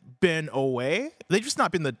hasn't been away. They've just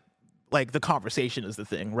not been the conversation is the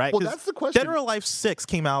thing, right? Well, that's the question. Dead or Alive 6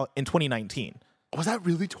 came out in 2019. Was that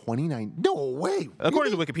really 2019? No way.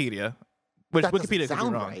 According to Wikipedia, which that Wikipedia could be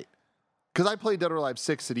wrong. Right. Because I played Dead or Alive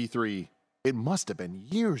 6 at E3. It must have been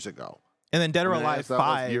years ago. And then Dead or Alive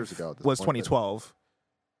 5 years ago was 2012.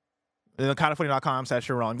 And kindoffunny.com says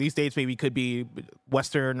you're wrong. These dates maybe could be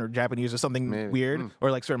Western or Japanese or something weird,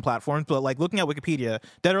 or like certain platforms. But like looking at Wikipedia,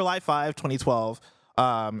 Dead or Alive 5, 2012.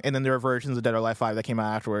 And then there are versions of Dead or Alive 5 that came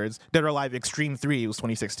out afterwards. Dead or Alive Extreme 3 was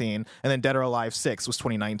 2016. And then Dead or Alive 6 was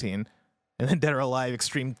 2019. And then Dead or Alive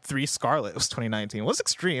Extreme 3 Scarlet was 2019. What's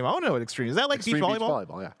Extreme? I don't know what Extreme is. That like Extreme beach volleyball? Beach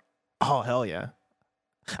volleyball, yeah. Oh, hell yeah.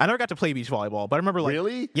 I never got to play beach volleyball, but I remember like...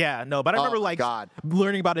 Really? Yeah, no, but I remember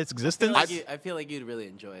learning about its existence. I feel like you'd really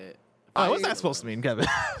enjoy it. What's that supposed to mean, Kevin?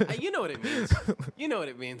 You know what it means. You know what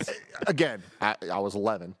it means. Again, I was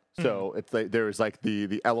 11, so it's like, there was like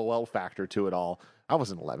the LOL factor to it all. I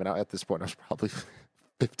wasn't 11. At this point, I was probably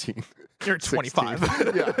 15. You're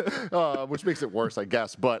 25. Yeah, which makes it worse, I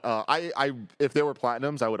guess. But I if there were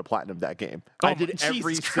platinums, I would have platinumed that game. I did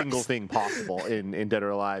every single thing possible in Dead or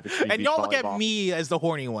Alive. And y'all look at me as the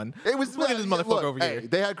horny one. It was look at this motherfucker over here.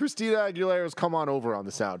 They had Christina Aguilera's "Come On Over" on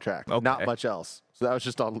the soundtrack. Okay. Not much else. So that was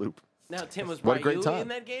just on loop. Now, Tim, was What a great Ryu time. in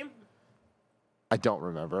that game? I don't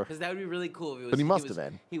remember. Because that would be really cool. If it was, But he must have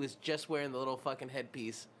been. He was just wearing the little fucking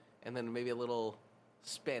headpiece and then maybe a little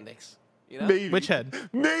spandex. You know? Maybe. Which head?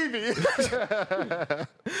 Maybe.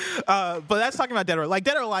 But that's talking about Dead or Alive. Like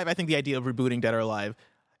Dead or Alive, I think the idea of rebooting Dead or Alive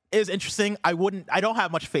is interesting. I don't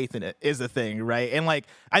have much faith in it, is the thing, right? And like,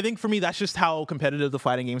 I think for me, that's just how competitive the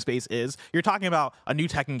fighting game space is. You're talking about a new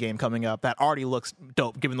Tekken game coming up that already looks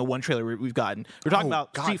dope, given the one trailer we've gotten. We're talking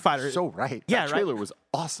about Street Fighter. So right. Yeah, that trailer was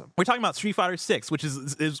awesome. We're talking about Street Fighter 6, which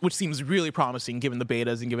seems really promising given the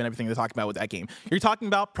betas and given everything they're talking about with that game. You're talking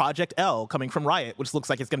about Project L coming from Riot, which looks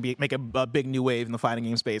like it's going to make a big new wave in the fighting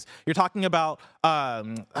game space. You're talking about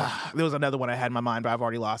there was another one I had in my mind, but I've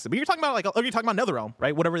already lost it. But you're talking about NetherRealm,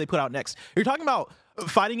 right? Whatever they put out next. You're talking about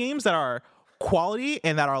fighting games that are quality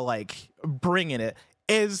and that are like bringing it.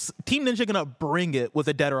 Is Team Ninja gonna bring it with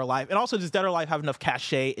a Dead or Alive? And also, does Dead or Alive have enough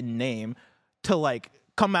cachet and name to like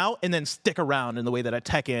come out and then stick around in the way that a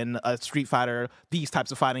Tekken, a Street Fighter, these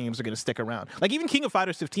types of fighting games are going to stick around? Like even King of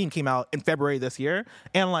Fighters 15 came out in February this year,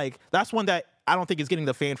 and like that's one that I don't think is getting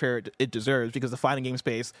the fanfare it deserves because the fighting game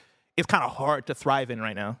space is kind of hard to thrive in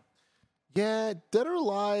right now. Yeah, Dead or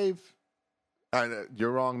Alive.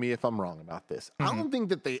 You're wrong me if I'm wrong about this. I don't think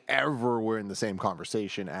that they ever were in the same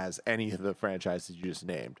conversation as any of the franchises you just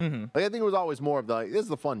named. Like I think it was always more of the like, this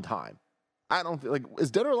is a fun time. I don't think, like, is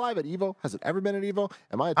Dead or Alive at Evo? Has it ever been at Evo?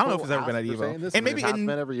 I don't know if it's ever been at Evo. And maybe it's been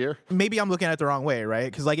every year. Maybe I'm looking at it the wrong way, right?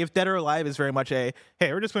 Because like if Dead or Alive is very much a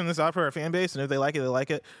hey, we're just putting this out for our fan base, and if they like it, they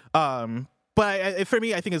like it. But for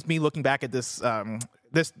me, I think it's me looking back at this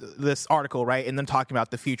this article, right, and then talking about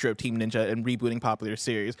the future of Team Ninja and rebooting popular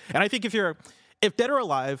series. And I think if Dead or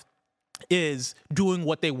Alive is doing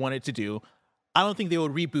what they wanted to do, I don't think they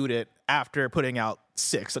would reboot it after putting out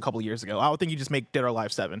 6 a couple of years ago. I would think you just make Dead or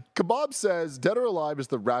Alive 7. Kebab says Dead or Alive is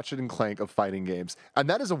the Ratchet and Clank of fighting games. And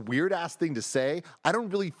that is a weird ass thing to say. I don't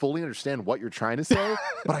really fully understand what you're trying to say,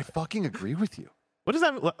 but I fucking agree with you. What does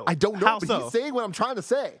that? I don't know, How but so? he's saying what I'm trying to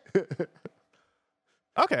say.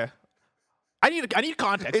 Okay. I need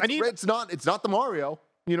context. It's not the Mario.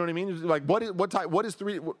 You know what I mean? It's like what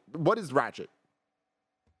is Ratchet?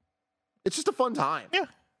 It's just a fun time. Yeah.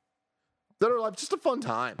 Dead or Alive, just a fun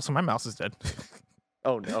time. So my mouse is dead.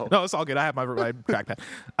 Oh no. No, it's all good. I have my trackpad.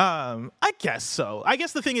 I guess so. I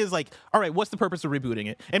guess the thing is like, all right, what's the purpose of rebooting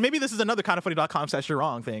it? And maybe this is another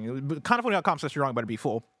kindafunny.com/you're-wrong thing. Kindafunny.com/you're-wrong better be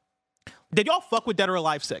full. Did y'all fuck with Dead or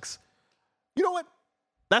Alive 6? You know what?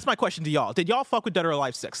 That's my question to y'all. Did y'all fuck with Dead or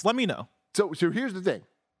Alive 6? Let me know. So here's the thing.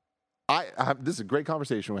 This is a great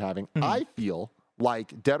conversation we're having. I feel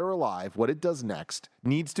like Dead or Alive, what it does next,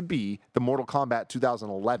 needs to be the Mortal Kombat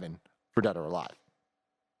 2011 for Dead or Alive.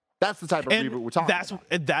 That's the type of reboot we're talking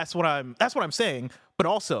about. That's what I'm saying. But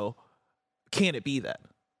also, can it be that?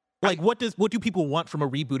 Like, what do people want from a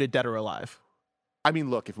rebooted Dead or Alive? I mean,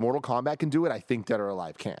 look, if Mortal Kombat can do it, I think Dead or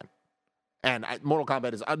Alive can. And Mortal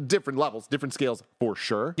Kombat is on different levels, different scales for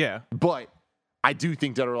sure. Yeah. But I do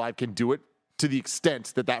think Dead or Alive can do it to the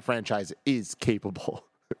extent that franchise is capable.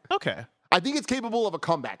 Okay. I think it's capable of a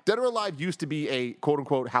comeback. Dead or Alive used to be a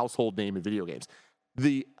quote-unquote household name in video games.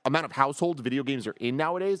 The amount of households video games are in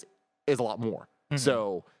nowadays is a lot more.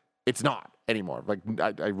 So it's not anymore. Like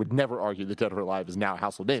I would never argue that Dead or Alive is now a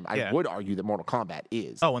household name. I would argue that Mortal Kombat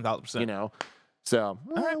is. Oh, 1,000%. You know? So,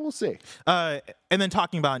 we'll see. And then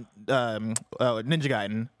talking about Ninja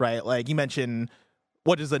Gaiden, right? Like you mentioned,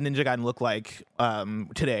 what does a Ninja Gaiden look like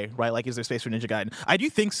today, right? Like, is there space for Ninja Gaiden? I do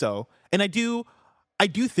think so. And I do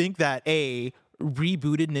think that a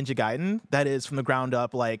rebooted Ninja Gaiden that is from the ground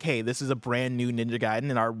up, like, hey, this is a brand new Ninja Gaiden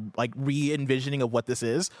and our like re-envisioning of what this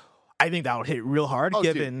is, I think that would hit real hard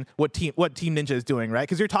given what Team Ninja is doing, right?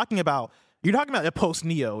 Because you're talking about a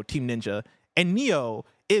post-Neo Team Ninja, and Neo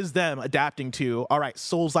is them adapting to, all right,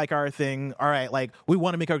 Souls like our thing, all right, like we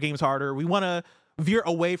want to make our games harder, we want to veer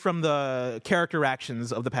away from the character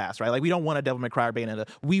actions of the past, right? Like we don't want a Devil May Cry or Bayonetta.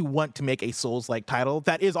 We want to make a Souls-like title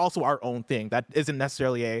that is also our own thing. That isn't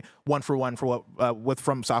necessarily a one-for-one for what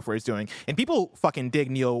From Software is doing. And people fucking dig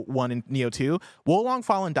Neo 1 and Neo 2. Wolong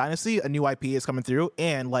Fallen Dynasty, a new IP is coming through,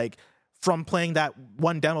 and like from playing that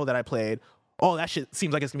one demo that I played, oh, that shit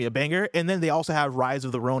seems like it's gonna be a banger. And then they also have Rise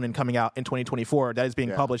of the Ronin coming out in 2024 that is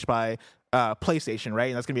being published by PlayStation, right?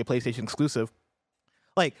 And that's gonna be a PlayStation exclusive.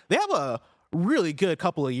 Like they have a really good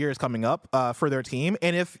couple of years coming up for their team,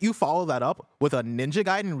 and if you follow that up with a Ninja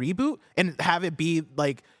Gaiden reboot and have it be a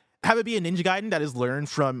Ninja Gaiden that is learned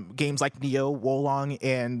from games like Neo, Wolong,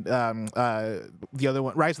 and the other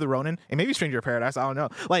one, Rise of the Ronin, and maybe Stranger of Paradise, I don't know.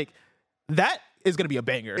 Like that is going to be a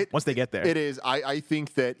banger once they get there. It is. I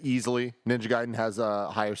think that easily Ninja Gaiden has a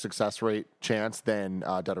higher success rate chance than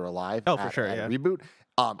Dead or Alive. Oh, for sure, yeah. Reboot.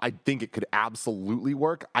 I think it could absolutely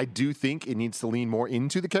work. I do think it needs to lean more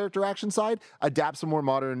into the character action side, adapt some more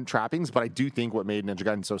modern trappings, but I do think what made Ninja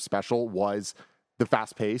Gaiden so special was the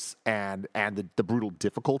fast pace and the brutal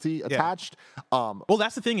difficulty attached. Well,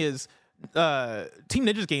 that's the thing is, Team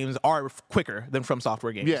Ninja's games are quicker than From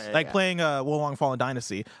Software games. Playing Wolong Fallen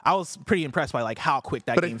Dynasty, I was pretty impressed by like how quick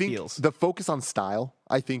that game feels. The focus on style,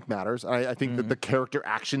 I think, matters. I think that the character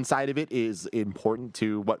action side of it is important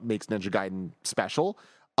to what makes Ninja Gaiden special.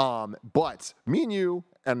 But me and you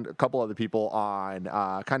and a couple other people on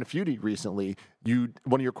Kind of Feudy recently,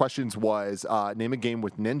 one of your questions was name a game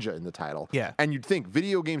with ninja in the title. Yeah. And you'd think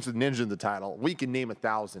video games with ninja in the title, we can name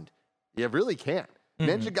 1,000. You really can't.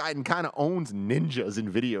 Ninja Gaiden kind of owns ninjas in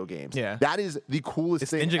video games. Yeah. That is the coolest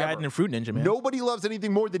thing Ninja ever. Gaiden and Fruit Ninja, man. Nobody loves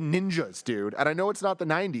anything more than ninjas, dude. And I know it's not the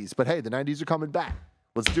 90s, but hey, the 90s are coming back.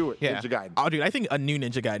 Let's do it. Yeah. Ninja Gaiden. Oh, dude, I think a new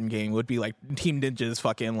Ninja Gaiden game would be like Team Ninja's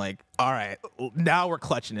fucking like, all right, now we're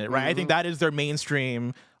clutching it, right? I think that is their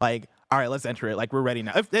mainstream, like, all right, let's enter it. Like, we're ready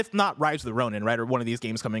now. If not Rise of the Ronin, right, or one of these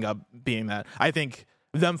games coming up being that, I think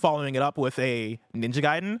them following it up with a Ninja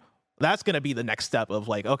Gaiden, that's going to be the next step of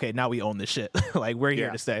like, okay, now we own this shit. Like, we're here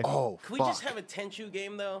to stay. Oh, Can we just have a Tenchu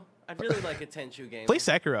game, though? I'd really like a Tenchu game. Play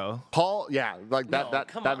Sekiro. Paul, yeah, like that.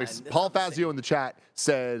 No, that makes Paul Fazio in the chat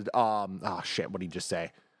said, oh shit, what did he just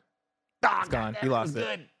say? It's gone. You lost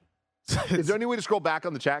it. Is there any way to scroll back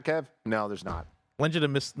on the chat, Kev? No, there's not. Legend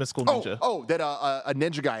of Mystical Ninja. That a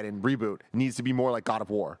Ninja Gaiden reboot needs to be more like God of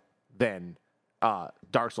War than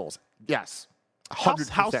Dark Souls. Yes, 100%.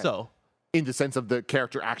 How so? In the sense of the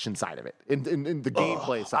character action side of it, in the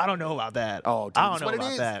gameplay side. I don't know about that. Oh, dude, I don't know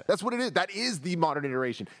about that. That's what it is. That is the modern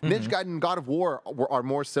iteration. Ninja Gaiden and God of War are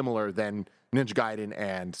more similar than Ninja Gaiden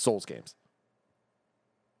and Souls games.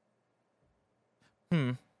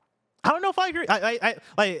 I don't know if I agree. I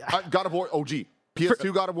God of War OG,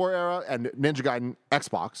 PS2 God of War era, and Ninja Gaiden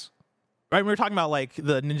Xbox. Right, we were talking about like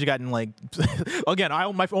the Ninja Gaiden. Like again,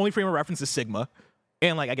 my only frame of reference is Sigma,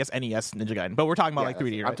 and like I guess NES Ninja Gaiden. But we're talking about like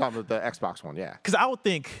 3D. Right? I'm talking about the Xbox one. Yeah, because I would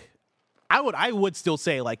think. I would still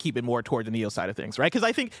say like keep it more toward the Neo side of things, right? Because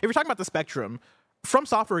I think if you're talking about the spectrum, From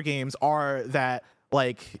Software games are that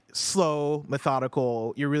like slow,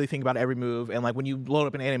 methodical. You're really thinking about every move, and like when you load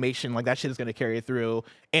up an animation, like that shit is going to carry it through.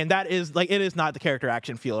 And that is like it is not the character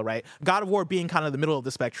action feel, right? God of War being kind of the middle of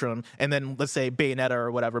the spectrum, and then let's say Bayonetta or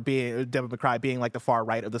whatever, being Devil May Cry being like the far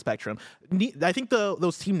right of the spectrum. I think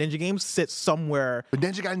those Team Ninja games sit somewhere. But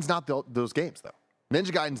Ninja Gaiden's not those games though.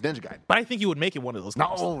 Ninja Gaiden's Ninja Gaiden. But I think you would make it one of those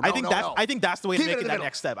games. I think that's the way to make it that middle.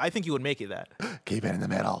 next step. I think you would make it that. Keep it in the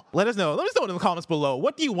middle. Let us know. Let us know in the comments below.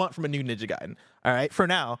 What do you want from a new Ninja Gaiden? All right, for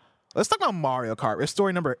now, let's talk about Mario Kart. It's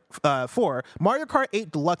story number 4. Mario Kart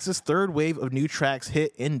 8 Deluxe's third wave of new tracks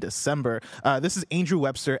hit in December. This is Andrew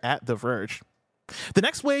Webster at The Verge. The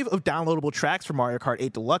next wave of downloadable tracks for Mario Kart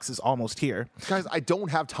 8 Deluxe is almost here. Guys, I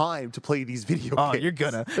don't have time to play these video games. Oh, you're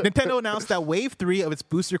gonna. Nintendo announced that Wave 3 of its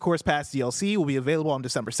Booster Course Pass DLC will be available on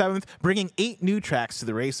December 7th, bringing 8 new tracks to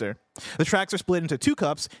the racer. The tracks are split into 2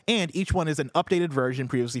 cups, and each one is an updated version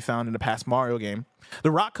previously found in a past Mario game.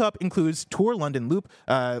 The Rock Cup includes Tour London Loop,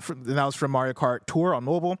 that was from Mario Kart Tour on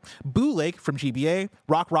mobile, Boo Lake from GBA,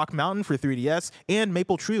 Rock Mountain for 3DS, and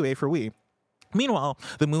Maple Treeway for Wii. Meanwhile,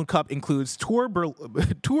 the Moon Cup includes Tour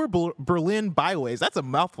Berlin Byways, that's a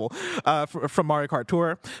mouthful, from Mario Kart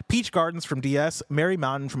Tour, Peach Gardens from DS, Merry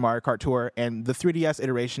Mountain from Mario Kart Tour, and the 3DS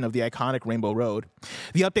iteration of the iconic Rainbow Road.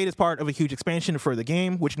 The update is part of a huge expansion for the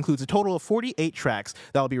game, which includes a total of 48 tracks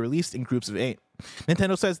that will be released in groups of 8.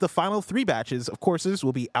 Nintendo says the final 3 batches of courses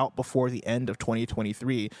will be out before the end of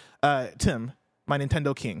 2023. Tim, my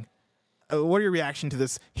Nintendo king, what are your reaction to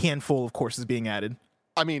this handful of courses being added?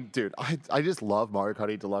 I mean, dude, I just love Mario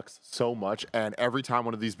Kart 8 Deluxe so much, and every time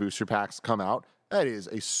one of these booster packs come out, that is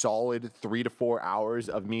a solid 3 to 4 hours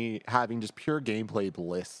of me having just pure gameplay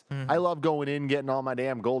bliss. I love going in, getting all my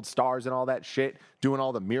damn gold stars and all that shit, doing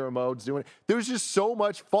all the mirror modes, there's just so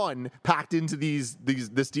much fun packed into this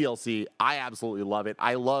DLC. I absolutely love it.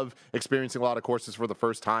 I love experiencing a lot of courses for the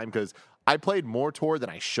first time because I played more Tour than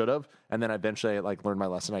I should have, and then eventually I learned my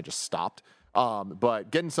lesson. I just stopped.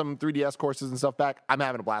 But getting some 3DS courses and stuff back, I'm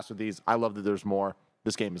having a blast with these. I love that there's more.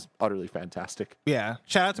 This game is utterly fantastic. Yeah.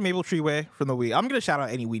 Shout out to Maple Treeway from the Wii. I'm going to shout out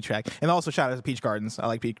any Wii track. And also shout out to Peach Gardens. I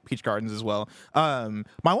like Peach Gardens as well. My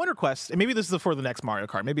one request, and maybe this is for the next Mario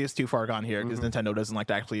Kart. Maybe it's too far gone here because Nintendo doesn't like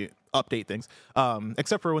to actually update things.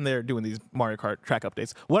 Except for when they're doing these Mario Kart track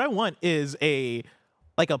updates. What I want is a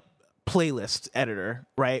playlist editor,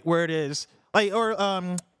 right? Where it is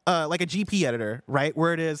like a GP editor, right?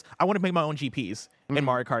 Where it is, I want to make my own GPs in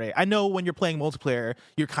Mario Kart 8. I know when you're playing multiplayer,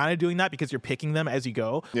 you're kind of doing that because you're picking them as you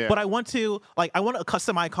go. Yeah. But I want a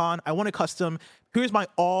custom icon. I want a custom, here's my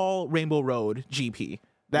all Rainbow Road GP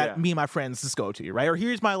that me and my friends just go to, right? Or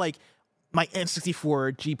here's my my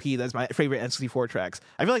N64 GP that's my favorite N64 tracks.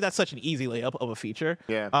 I feel like that's such an easy layup of a feature.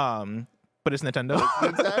 Yeah. But it's Nintendo.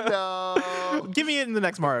 Nintendo. Give me it in the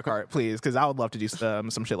next Mario Kart, please, because I would love to do some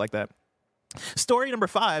shit like that. Story number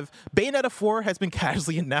 5, Bayonetta 4 has been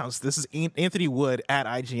casually announced. This is Anthony Wood at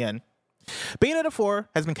IGN. Bayonetta 4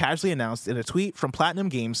 has been casually announced in a tweet from Platinum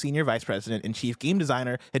Games Senior Vice President and Chief Game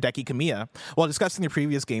Designer Hideki Kamiya while discussing the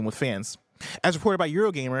previous game with fans. As reported by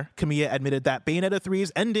Eurogamer, Kamiya admitted that Bayonetta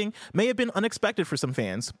 3's ending may have been unexpected for some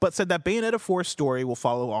fans, but said that Bayonetta 4's story will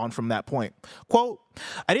follow on from that point. Quote,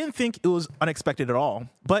 I didn't think it was unexpected at all,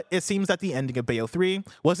 but it seems that the ending of Bayo 3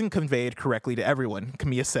 wasn't conveyed correctly to everyone,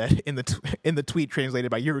 Kamiya said in the tweet translated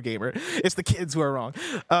by Eurogamer. It's the kids who are wrong.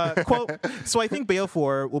 Quote, so I think Bayo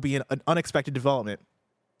 4 will be an unexpected development.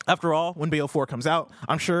 After all, when Bayo 4 comes out,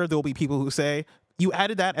 I'm sure there will be people who say, you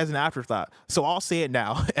added that as an afterthought, so I'll say it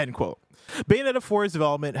now, end quote. Bayonetta 4's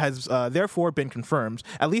development has therefore been confirmed,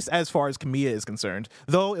 at least as far as Kamiya is concerned,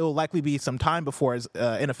 though it will likely be some time before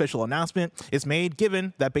an official announcement is made,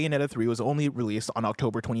 given that Bayonetta 3 was only released on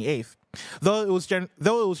October 28th. Though it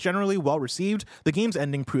was generally well received, the game's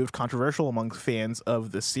ending proved controversial among fans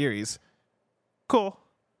of the series. Cool.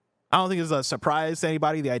 I don't think it's a surprise to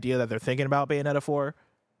anybody, the idea that they're thinking about Bayonetta 4.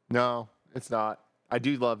 No, it's not. I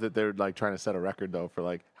do love that they're like trying to set a record though for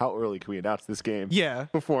like how early can we announce this game? Yeah,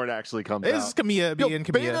 before it actually comes out. This is Kamiya being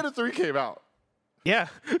Kamiya. Bayonetta 3 came out. Yeah,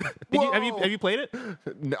 have you played it?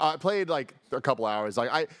 No, I played like a couple hours. Like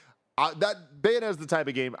I that Bayonetta is the type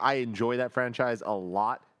of game I enjoy that franchise a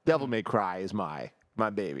lot. Devil May Cry is my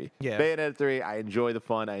baby. Yeah, Bayonetta 3, I enjoy the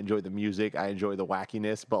fun, I enjoy the music, I enjoy the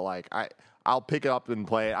wackiness, but like I'll pick it up and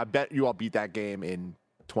play it. I bet you I'll beat that game in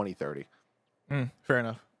 2030. Fair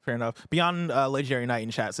enough. Beyond Legendary Knight in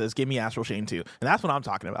chat says, give me Astral Chain 2. And that's what I'm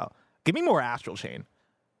talking about. Give me more Astral Chain.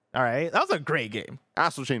 All right? That was a great game.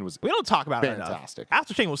 Astral Chain was We don't talk about fantastic. it enough.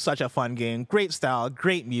 Astral Chain was such a fun game. Great style,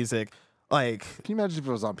 great music. Like, can you imagine if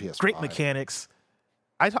it was on PS5? Great mechanics.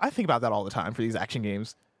 I think about that all the time for these action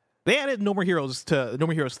games. They added No More Heroes 3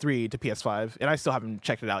 to PS5, and I still haven't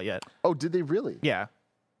checked it out yet. Oh, did they really? Yeah.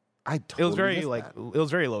 I totally It was very missed that. it was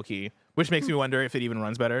very low key, which makes me wonder if it even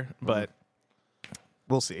runs better, but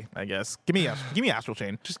we'll see, I guess. Give me Astral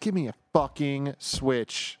Chain. Just give me a fucking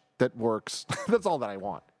Switch that works. That's all that I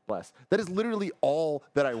want, Bless. That is literally all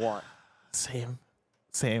that I want. Same.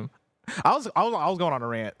 I was going on a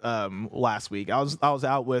rant last week. I was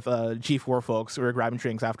out with G4 folks. We were grabbing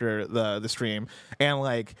drinks after the stream, and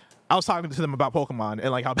like I was talking to them about Pokemon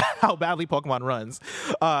and like how badly Pokemon runs.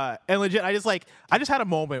 And legit, I just had a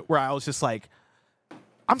moment where I was just like,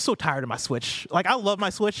 I'm so tired of my Switch. Like I love my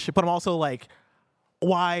Switch, but I'm also like,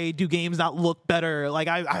 why do games not look better? Like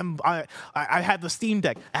I have the Steam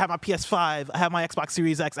Deck, I have my PS5, I have my Xbox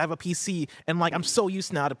Series X, I have a PC, and like I'm so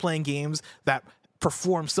used now to playing games that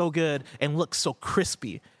perform so good and look so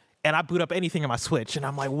crispy. And I boot up anything on my Switch, and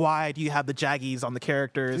I'm like, why do you have the jaggies on the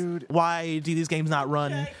characters? Dude. Why do these games not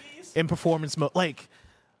run in performance mode? Like,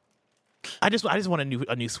 I just want a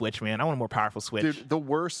new Switch, man. I want a more powerful Switch. Dude, the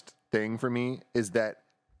worst thing for me is that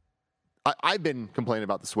I've been complaining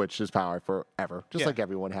about the Switch's power forever, just like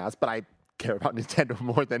everyone has, but I care about Nintendo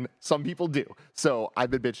more than some people do. So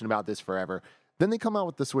I've been bitching about this forever. Then they come out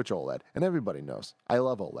with the Switch OLED, and everybody knows I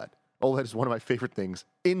love OLED. OLED is one of my favorite things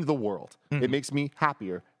in the world. Mm-hmm. It makes me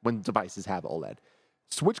happier when devices have OLED.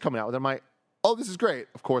 Switch coming out with it, I'm like, oh, this is great.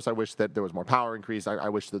 Of course, I wish that there was more power increase. I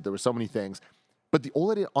wish that there were so many things. But the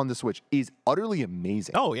OLED on the Switch is utterly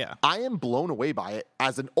amazing. Oh, yeah. I am blown away by it.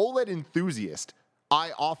 As an OLED enthusiast,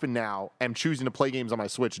 I often now am choosing to play games on my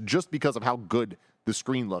Switch just because of how good the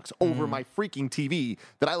screen looks over my freaking TV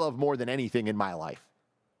that I love more than anything in my life.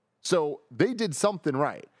 So they did something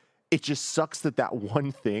right. It just sucks that that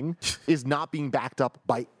one thing is not being backed up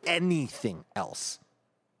by anything else.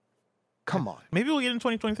 Come on. Maybe we'll get in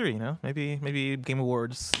 2023, you know? Maybe Game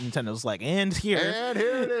Awards, Nintendo's like, and here it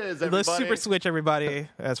is, everybody. The Super Switch, everybody.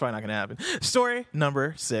 That's probably not going to happen. Story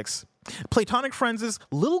number 6. Platonic Friends'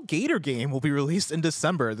 Little Gator game will be released in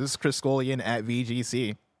December. This is Chris Scullion at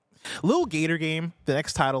VGC. Little Gator Game, the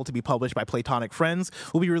next title to be published by Platonic Friends,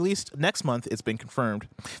 will be released next month. It's been confirmed.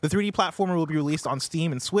 The 3D platformer will be released on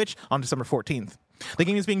Steam and Switch on December 14th. The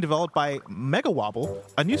game is being developed by Mega Wobble,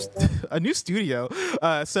 a new studio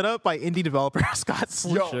set up by indie developer Scott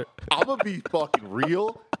Slusher. Yo, I'm gonna be fucking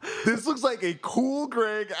real. This looks like a cool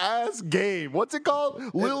Greg ass game. What's it called?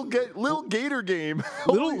 Little Gator Game.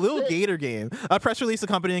 Little Gator Game. A press release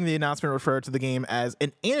accompanying the announcement referred to the game as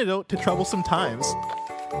an antidote to troublesome times.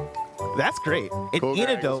 That's great. An cool,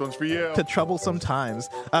 antidote this one's for you. to troublesome times.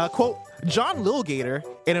 Quote, John Littlegator,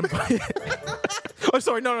 oh,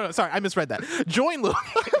 sorry, no, sorry, I misread that. Join Little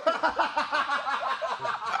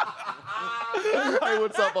Hey,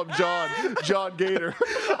 what's up? I'm John Gator.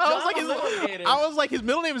 I was like, his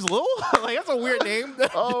middle name is Lil? Like, that's a weird name.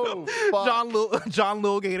 Oh, fuck. John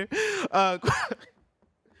Lil Gator.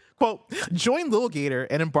 Quote, join Lil Gator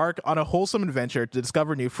and embark on a wholesome adventure to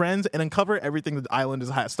discover new friends and uncover everything the island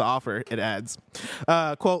has to offer, it adds.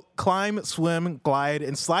 Quote, climb, swim, glide,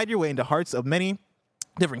 and slide your way into hearts of many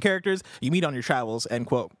different characters you meet on your travels, end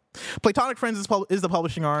quote. Platonic Friends is the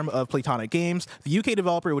publishing arm of Platonic Games, the UK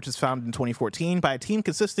developer which was founded in 2014 by a team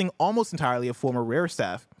consisting almost entirely of former Rare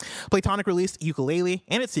staff. Platonic released Yooka-Laylee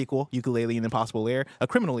and its sequel, Yooka-Laylee and the Impossible Lair, a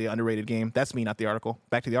criminally underrated game. That's me, not the article.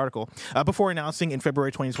 Back to the article. Before announcing in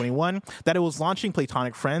February 2021 that it was launching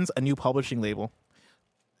Platonic Friends, a new publishing label.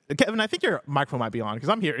 Kevin, I think your microphone might be on because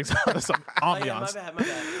I'm hearing some ambiance.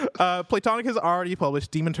 My bad. Platonic has already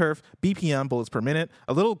published Demon Turf, BPM, Bullets Per Minute,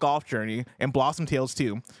 A Little Golf Journey, and Blossom Tales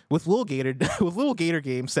 2, with Lil Gator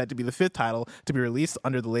Games set to be the 5th title to be released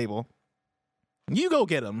under the label. You go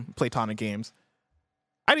get them, Platonic Games.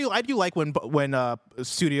 I do like when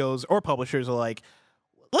studios or publishers are like,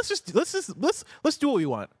 let's do what we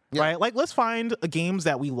want. Yeah. Right, like let's find games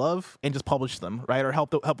that we love and just publish them, right, or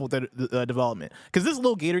help with the development. Because this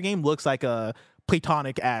Lil Gator game looks like a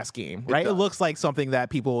Platonic ass game, right? It looks like something that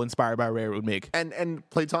people inspired by Rare would make. And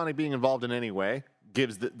Platonic being involved in any way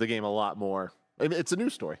gives the game a lot more. It's a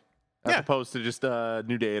news story as opposed to just a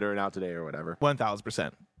new date or an out today or whatever.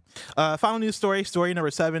 1000%. Final news story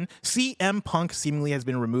number 7. CM Punk seemingly has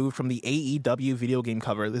been removed from the AEW video game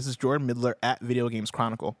cover. This is Jordan Midler at Video Games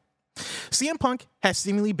Chronicle. CM Punk has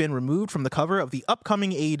seemingly been removed from the cover of the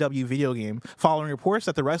upcoming AEW video game following reports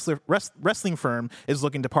that the wrestling firm is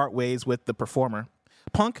looking to part ways with the performer.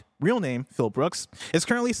 Punk, real name Phil Brooks, is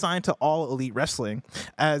currently signed to All Elite Wrestling,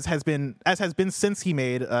 as has been since he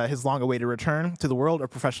made his long-awaited return to the world of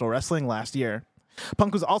professional wrestling last year.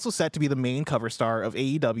 Punk was also set to be the main cover star of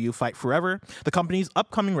AEW Fight Forever, the company's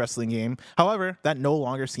upcoming wrestling game. However, that no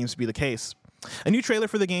longer seems to be the case. A new trailer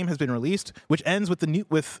for the game has been released, which ends with new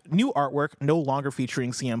artwork no longer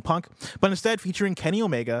featuring CM Punk, but instead featuring Kenny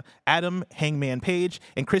Omega, Adam Hangman Page,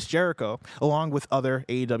 and Chris Jericho, along with other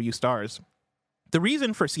AEW stars. The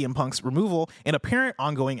reason for CM Punk's removal and apparent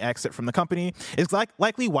ongoing exit from the company is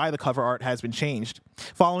likely why the cover art has been changed.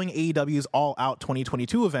 Following AEW's All Out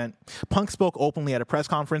 2022 event, Punk spoke openly at a press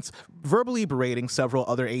conference, verbally berating several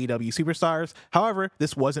other AEW superstars. However,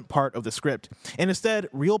 this wasn't part of the script, and instead,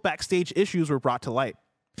 real backstage issues were brought to light.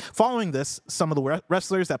 Following this, some of the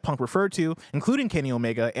wrestlers that Punk referred to, including Kenny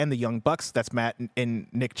Omega and the Young Bucks, that's Matt and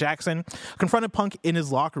Nick Jackson, confronted Punk in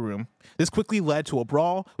his locker room. This quickly led to a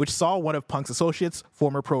brawl, which saw one of Punk's associates,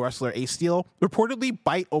 former pro wrestler Ace Steel, reportedly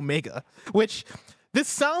bite Omega, which... This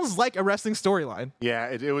sounds like a wrestling storyline. Yeah,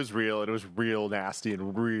 it was real. It was real nasty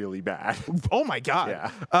and really bad. Oh, my God.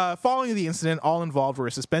 Yeah. Following the incident, all involved were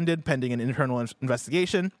suspended pending an internal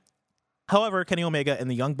investigation. However, Kenny Omega and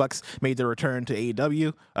the Young Bucks made their return to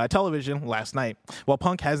AEW television last night, while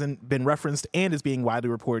Punk hasn't been referenced and is being widely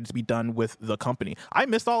reported to be done with the company. I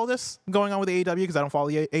missed all of this going on with AEW because I don't follow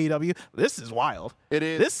the AEW. This is wild. It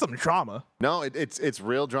is. This is some drama. No, it's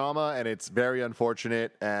real drama, and it's very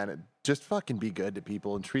unfortunate, and just fucking be good to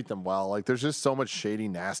people and treat them well. Like, there's just so much shady,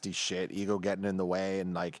 nasty shit, ego getting in the way,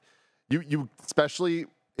 and like, you especially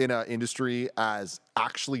in an industry as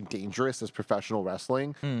actually dangerous as professional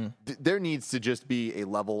wrestling, there needs to just be a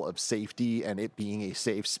level of safety and it being a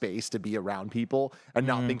safe space to be around people and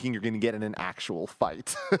not thinking you're going to get in an actual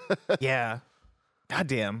fight. Yeah.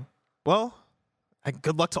 Goddamn. Well,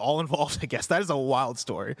 good luck to all involved, I guess. That is a wild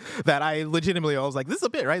story that I legitimately was like, this is a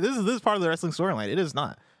bit, right? This is part of the wrestling storyline. It is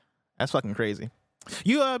not. That's fucking crazy.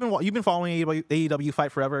 You've been following AEW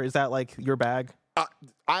Fight Forever. Is that like your bag?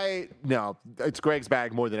 No, it's Greg's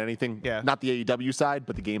bag more than anything. Yeah. Not the AEW side,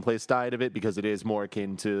 but the gameplay side of it, because it is more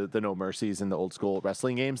akin to the No Mercies and the old school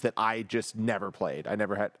wrestling games that I just never played.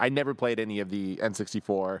 I never played any of the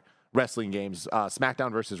N64 wrestling games.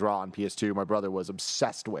 SmackDown versus Raw on PS2, my brother was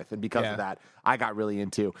obsessed with, and because of that, I got really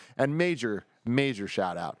into. And major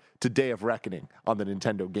shout out to Day of Reckoning on the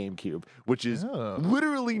Nintendo GameCube, which is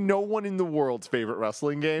literally no one in the world's favorite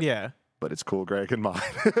wrestling game. Yeah. But it's cool, Greg, and mine.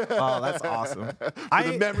 Oh, that's awesome. For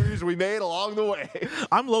the memories we made along the way.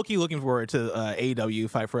 I'm low-key looking forward to AEW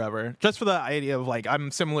Fight Forever, just for the idea of, like,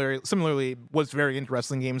 I'm similarly was very into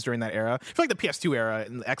wrestling games during that era. I feel like the PS2 era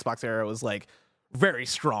and the Xbox era was, like, very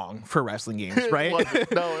strong for wrestling games, right?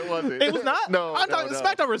 No, it wasn't. It was not? No, I'm talking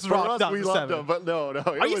SmackDown versus Raw. We loved them, but no.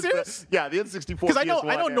 Are you serious? The N64. Because I know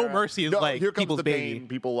era. No Mercy is like Here Comes people's the baby. Pain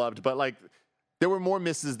people loved, but like there were more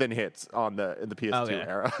misses than hits in the PS2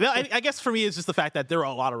 era. No, I guess for me it's just the fact that there were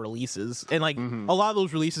a lot of releases, and like a lot of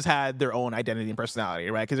those releases had their own identity and personality,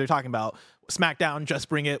 right? Because they're talking about SmackDown Just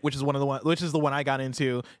Bring It, which is the one I got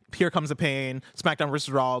into. Here Comes the Pain, SmackDown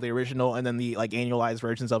vs. Raw, the original, and then the like annualized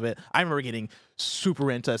versions of it. I remember getting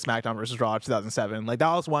super into SmackDown vs. Raw 2007. Like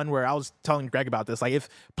that was one where I was telling Greg about this. Like if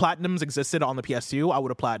Platinums existed on the PS2, I would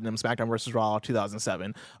have Platinum SmackDown vs. Raw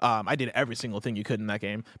 2007. I did every single thing you could in that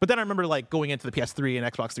game. But then I remember like going into the PS3 and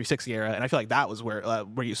Xbox 360 era, and I feel like that was where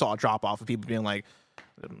you saw a drop off of people being like,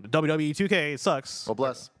 WWE 2K sucks. Well,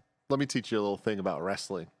 bless. Let me teach you a little thing about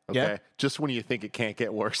wrestling. Okay, Yeah? just when you think it can't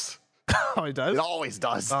get worse, Oh, it does? it always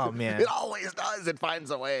does. Oh, man. it always does. It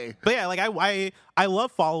finds a way. But yeah, like I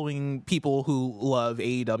love following people who love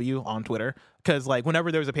AEW on Twitter because like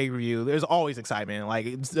whenever there's a pay-per-view, there's always excitement. Like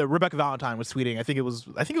Rebecca Valentine was tweeting, I think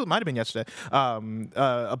it might have been yesterday,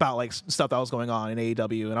 about like stuff that was going on in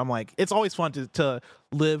AEW, and I'm like, it's always fun to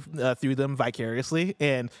live through them vicariously.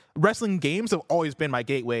 And wrestling games have always been my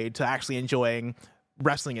gateway to actually enjoying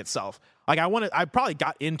wrestling itself. Like I probably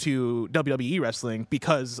got into WWE wrestling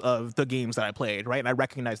because of the games that I played, right? And I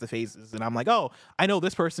recognize the faces, and I'm like, oh, I know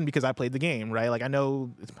this person because I played the game, right? Like I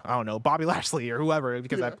don't know, Bobby Lashley or whoever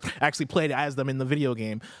because I actually played as them in the video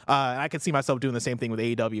game. And I could see myself doing the same thing with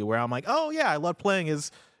AEW, where I'm like, oh yeah, I love playing as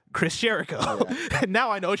Chris Jericho. Oh, yeah. And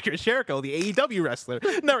now I know it's Chris Jericho, the AEW wrestler.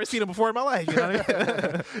 Never seen him before in my life. You know what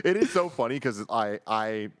I mean? It is so funny because I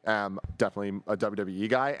am definitely a WWE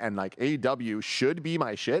guy, and like AEW should be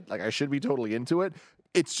my shit. Like I should be totally into it.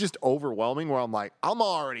 It's just overwhelming where I'm like, I'm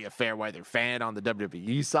already a fair weather fan on the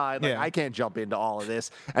WWE side. Like I can't jump into all of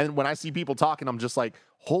this. And when I see people talking, I'm just like,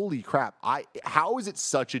 holy crap. How is it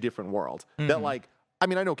such a different world that like, I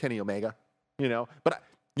mean, I know Kenny Omega, you know, but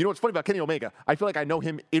you know what's funny about Kenny Omega? I feel like I know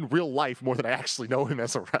him in real life more than I actually know him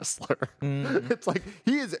as a wrestler. It's like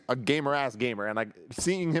he is a gamer-ass gamer, and like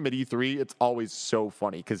seeing him at E3, it's always so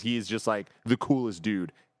funny because he is just like the coolest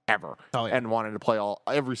dude ever, and wanting to play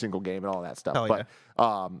every single game and all that stuff. But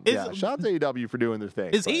shout out to AEW for doing their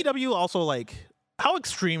thing. Is AEW also like? How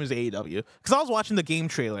extreme is AEW? Because I was watching the game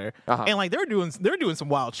trailer, and like they're doing some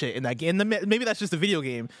wild shit in that game. Maybe that's just a video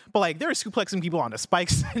game, but like they're suplexing people onto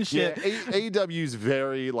spikes and shit. Yeah, AEW's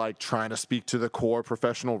very like trying to speak to the core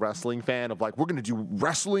professional wrestling fan of like, we're going to do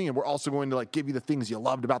wrestling, and we're also going to like give you the things you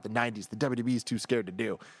loved about the 90s. The WWE is too scared to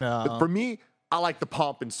do. But for me, I like the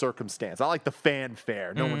pomp and circumstance. I like the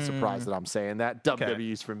fanfare. No one's surprised that I'm saying that.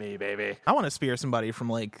 WWE's for me, baby. I want to spear somebody from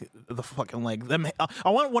like the fucking like them.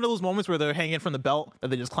 I want one of those moments where they're hanging from the belt that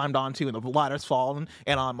they just climbed onto and the ladder's falling,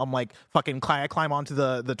 and I'm like fucking I climb onto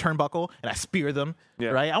the turnbuckle and I spear them.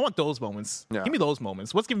 Yeah. Right. I want those moments. Yeah. Give me those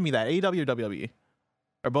moments. What's giving me that? AEW or WWE?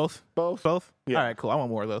 Or both? Both? Yeah. All right, cool. I want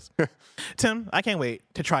more of those. Tim, I can't wait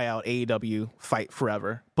to try out AEW Fight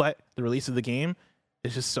Forever, but the release of the game.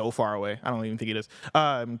 It's just so far away. I don't even think it is.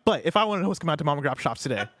 But if I want to know what's coming out to mom and grop shops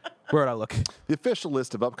today, where would I look? The official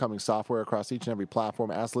list of upcoming software across each and every platform,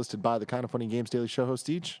 as listed by the Kind of Funny Games Daily Show host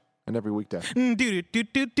each and every weekday. Yeah,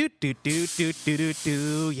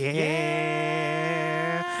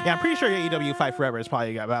 I'm pretty sure AEW Fight Forever is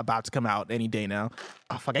probably about to come out any day now.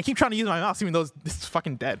 Oh fuck! I keep trying to use my mouse, even though it's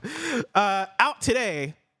fucking dead. Out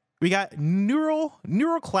today, we got Neural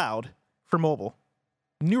Cloud for mobile.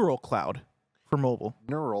 Neural Cloud. For mobile.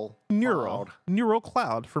 Neural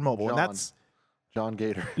Cloud for mobile. And that's John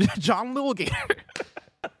Gator. John Little Gator.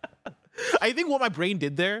 I think what my brain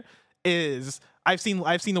did there is I've seen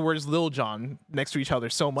the words Lil John next to each other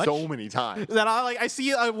so much. So many times. That I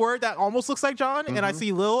see a word that almost looks like John, and I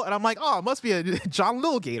see Lil, and I'm like, oh, it must be a John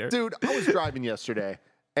Little Gator. Dude, I was driving yesterday,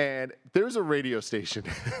 and there's a radio station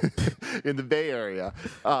in the Bay Area,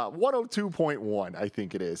 102.1, I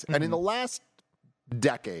think it is. And in the last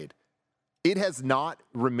decade, it has not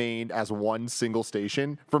remained as one single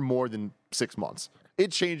station for more than 6 months.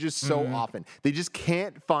 It changes so often. They just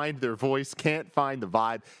can't find their voice, can't find the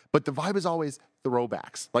vibe. But the vibe is always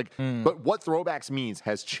throwbacks. But what throwbacks means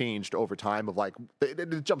has changed over time of like,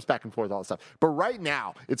 it jumps back and forth, all that stuff. But right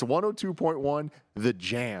now, it's 102.1, The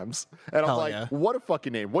Jams. And I'm like, what a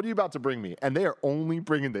fucking name. What are you about to bring me? And they are only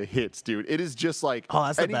bringing the hits, dude. It is just like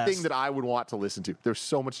anything that I would want to listen to. There's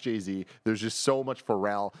so much Jay-Z. There's just so much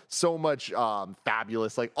Pharrell, so much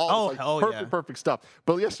Fabulous, like all perfect stuff.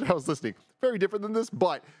 But yesterday I was listening. Very different than this,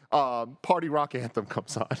 but Party Rock Anthem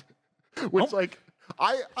comes on. Which I was like,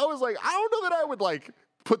 I don't know that I would like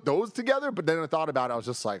put those together, but then I thought about it, I was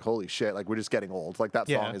just like, holy shit, like we're just getting old. Like that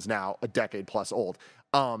song is now a decade plus old.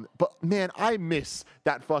 But man, I miss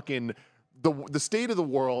that fucking the state of the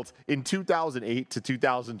world in 2008 to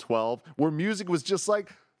 2012 where music was just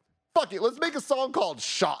like, fuck it, let's make a song called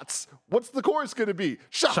Shots. What's the chorus gonna be?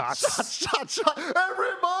 Shots.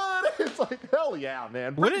 Everybody! It's like, hell yeah,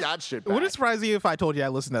 man. Bring that shit back. Would it surprise you if I told you I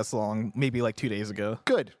listened to that song maybe like 2 days ago?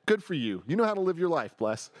 Good for you. You know how to live your life,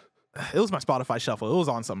 bless. It was my Spotify shuffle. It was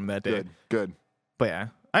on something that day. Good. But yeah,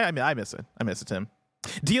 I miss it. I miss it, Tim.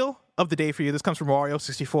 Deal of the day for you. This comes from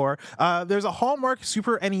Wario64. There's a Hallmark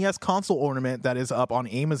Super NES console ornament that is up on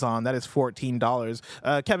Amazon. That is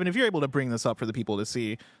 $14. Kevin, if you're able to bring this up for the people to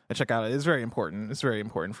see and check out, it's very important. It's very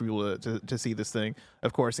important for people to see this thing.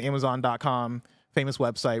 Of course, Amazon.com, famous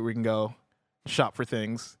website where you can go shop for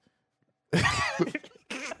things.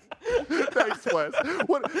 Thanks, Wes. I'm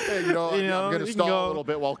going to stall a little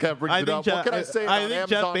bit while Kev brings it up. What can I say about I think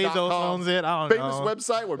Jeff Bezos owns it. I don't know. Famous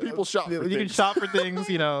website where people shop for things. You can shop for things,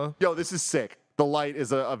 Yo, this is sick. The light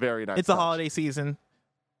is a very nice It's touch. A holiday season.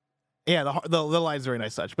 Yeah, the light is a very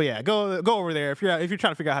nice touch. But yeah, go over there if you're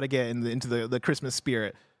trying to figure out how to get into the Christmas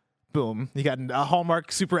spirit. Boom. You got a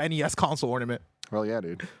Hallmark Super NES console ornament. Well, yeah,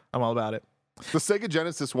 dude. I'm all about it. The Sega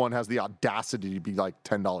Genesis one has the audacity to be like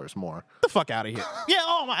 $10 more. Get the fuck out of here. Yeah,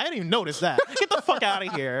 oh my, I didn't even notice that. Get the fuck out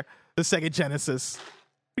of here. The Sega Genesis. Who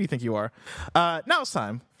do you think you are? Now it's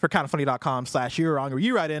time for kindafunny.com/you're wrong, where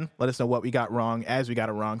you write in, let us know what we got wrong as we got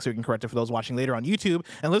it wrong, so we can correct it for those watching later on YouTube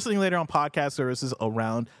and listening later on podcast services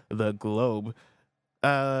around the globe.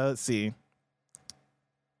 Let's see.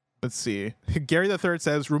 Gary the Third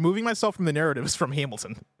says, removing myself from the narratives from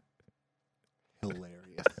Hamilton. Hilarious.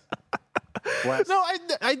 Bless. No,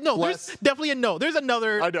 I know. Bless. There's definitely a no. There's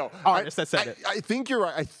another artist that said it. I think you're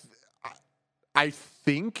right. I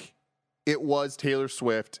think it was Taylor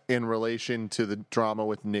Swift in relation to the drama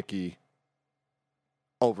with Nicki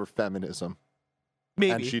over feminism.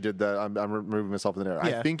 Maybe. And she did that. I'm removing myself from the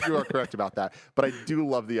narrative. Yeah. I think you are correct about that. But I do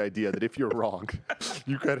love the idea that if you're wrong,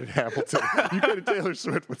 you credit Hamilton. You credit Taylor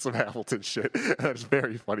Swift with some Hamilton shit. That's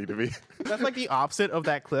very funny to me. That's like the opposite of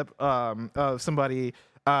that clip of somebody...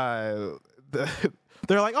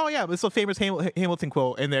 they're like, oh yeah, it's a famous Hamilton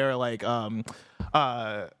quote, and they're like, oh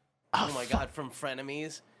my god, from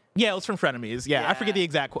Frenemies. Yeah, it was from Frenemies. Yeah, I forget the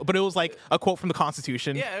exact quote, but it was like a quote from the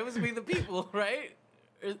Constitution. Yeah, it was "We the People," right?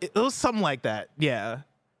 It was something like that. Yeah.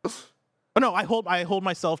 Oh no, I hold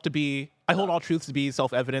all truths to be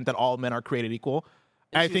self-evident that all men are created equal.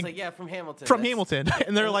 And I think like, yeah, from Hamilton. From Hamilton,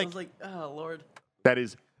 and they're like, I was like, oh Lord. That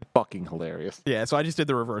is fucking hilarious. Yeah, so I just did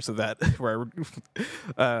the reverse of that, where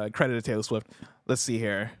I credited Taylor Swift. Let's see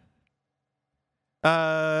here.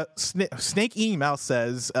 Snake Eating Mouse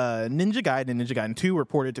says Ninja Gaiden and Ninja Gaiden 2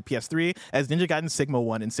 reported to PS3 as Ninja Gaiden Sigma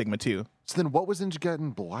 1 and Sigma 2. So then what was Ninja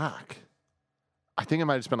Gaiden Black? I think it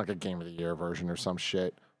might have just been like a Game of the Year version or some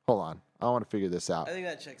shit. Hold on. I want to figure this out. I think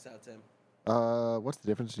that checks out, Tim. What's the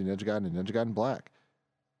difference between Ninja Gaiden and Ninja Gaiden Black?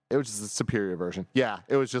 It was just a superior version. Yeah,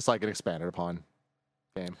 it was just like an expanded upon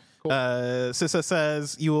game. Cool. Sissa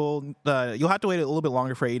says you'll have to wait a little bit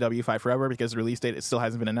longer for AEW Fight Forever because the release date it still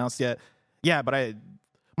hasn't been announced yet. Yeah, but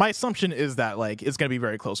my assumption is that like it's gonna be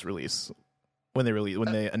very close to release when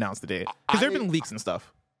they announce the date, because there have been leaks and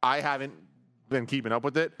stuff. I haven't been keeping up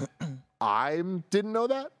with it. I didn't know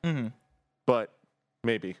that, but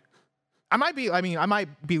maybe. I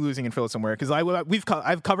might be losing info somewhere because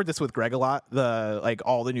I've covered this with Greg a lot.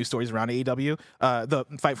 All the news stories around AEW, the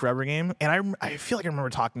Fight Forever game, and I feel like I remember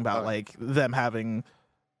talking about like them having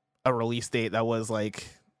a release date that was like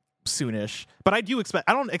soonish. But I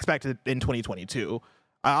don't expect it in 2022.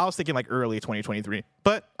 I was thinking like early 2023,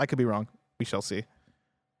 but I could be wrong. We shall see.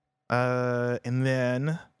 And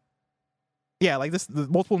then yeah, like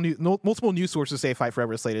multiple news sources say Fight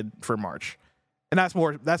Forever is slated for March. And that's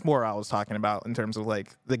more I was talking about in terms of like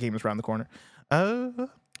the game is around the corner.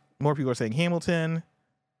 More people are saying Hamilton.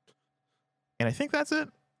 And I think that's it.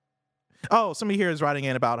 Oh, somebody here is writing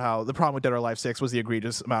in about how the problem with Dead or Alive 6 was the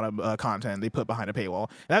egregious amount of content they put behind a paywall.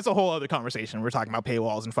 And that's a whole other conversation. We're talking about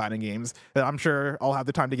paywalls and fighting games that I'm sure I'll have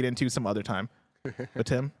the time to get into some other time. But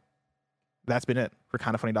Tim, that's been it for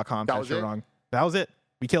kindafunny.com. That was it? Wrong. That was it.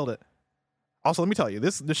 We killed it. Also, let me tell you,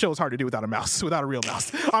 this show is hard to do without a mouse, without a real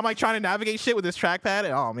mouse. I'm like trying to navigate shit with this trackpad,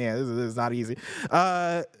 and oh man, this is not easy.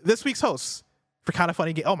 This week's hosts for Kinda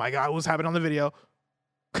Funny Games. Oh my god, what's happening on the video?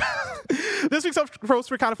 This week's hosts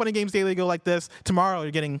for Kinda Funny Games Daily go like this. Tomorrow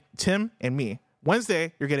you're getting Tim and me.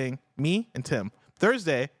 Wednesday you're getting me and Tim.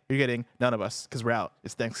 Thursday you're getting none of us because we're out.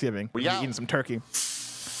 It's Thanksgiving. We're eating some turkey.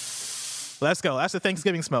 Let's go. That's the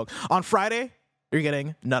Thanksgiving smoke. On Friday you're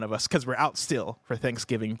getting none of us because we're out still for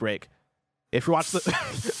Thanksgiving break. If you watch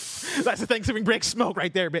that's the Thanksgiving break smoke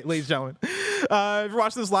right there, ladies and gentlemen. If you're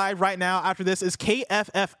watching this live right now, after this is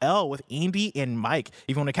KFFL with Andy and Mike. If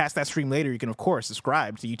you want to catch that stream later, you can, of course,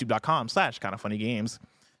 subscribe to youtube.com/kindafunnygames.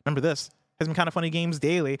 Remember, this has been Kinda Funny Games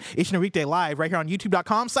Daily, each and every weekday live right here on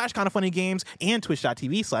youtube.com/kindafunnygames and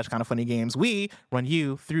twitch.tv/kindafunnygames. We run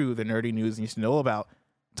you through the nerdy news you need to know about.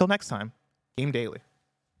 Until next time, Game Daily.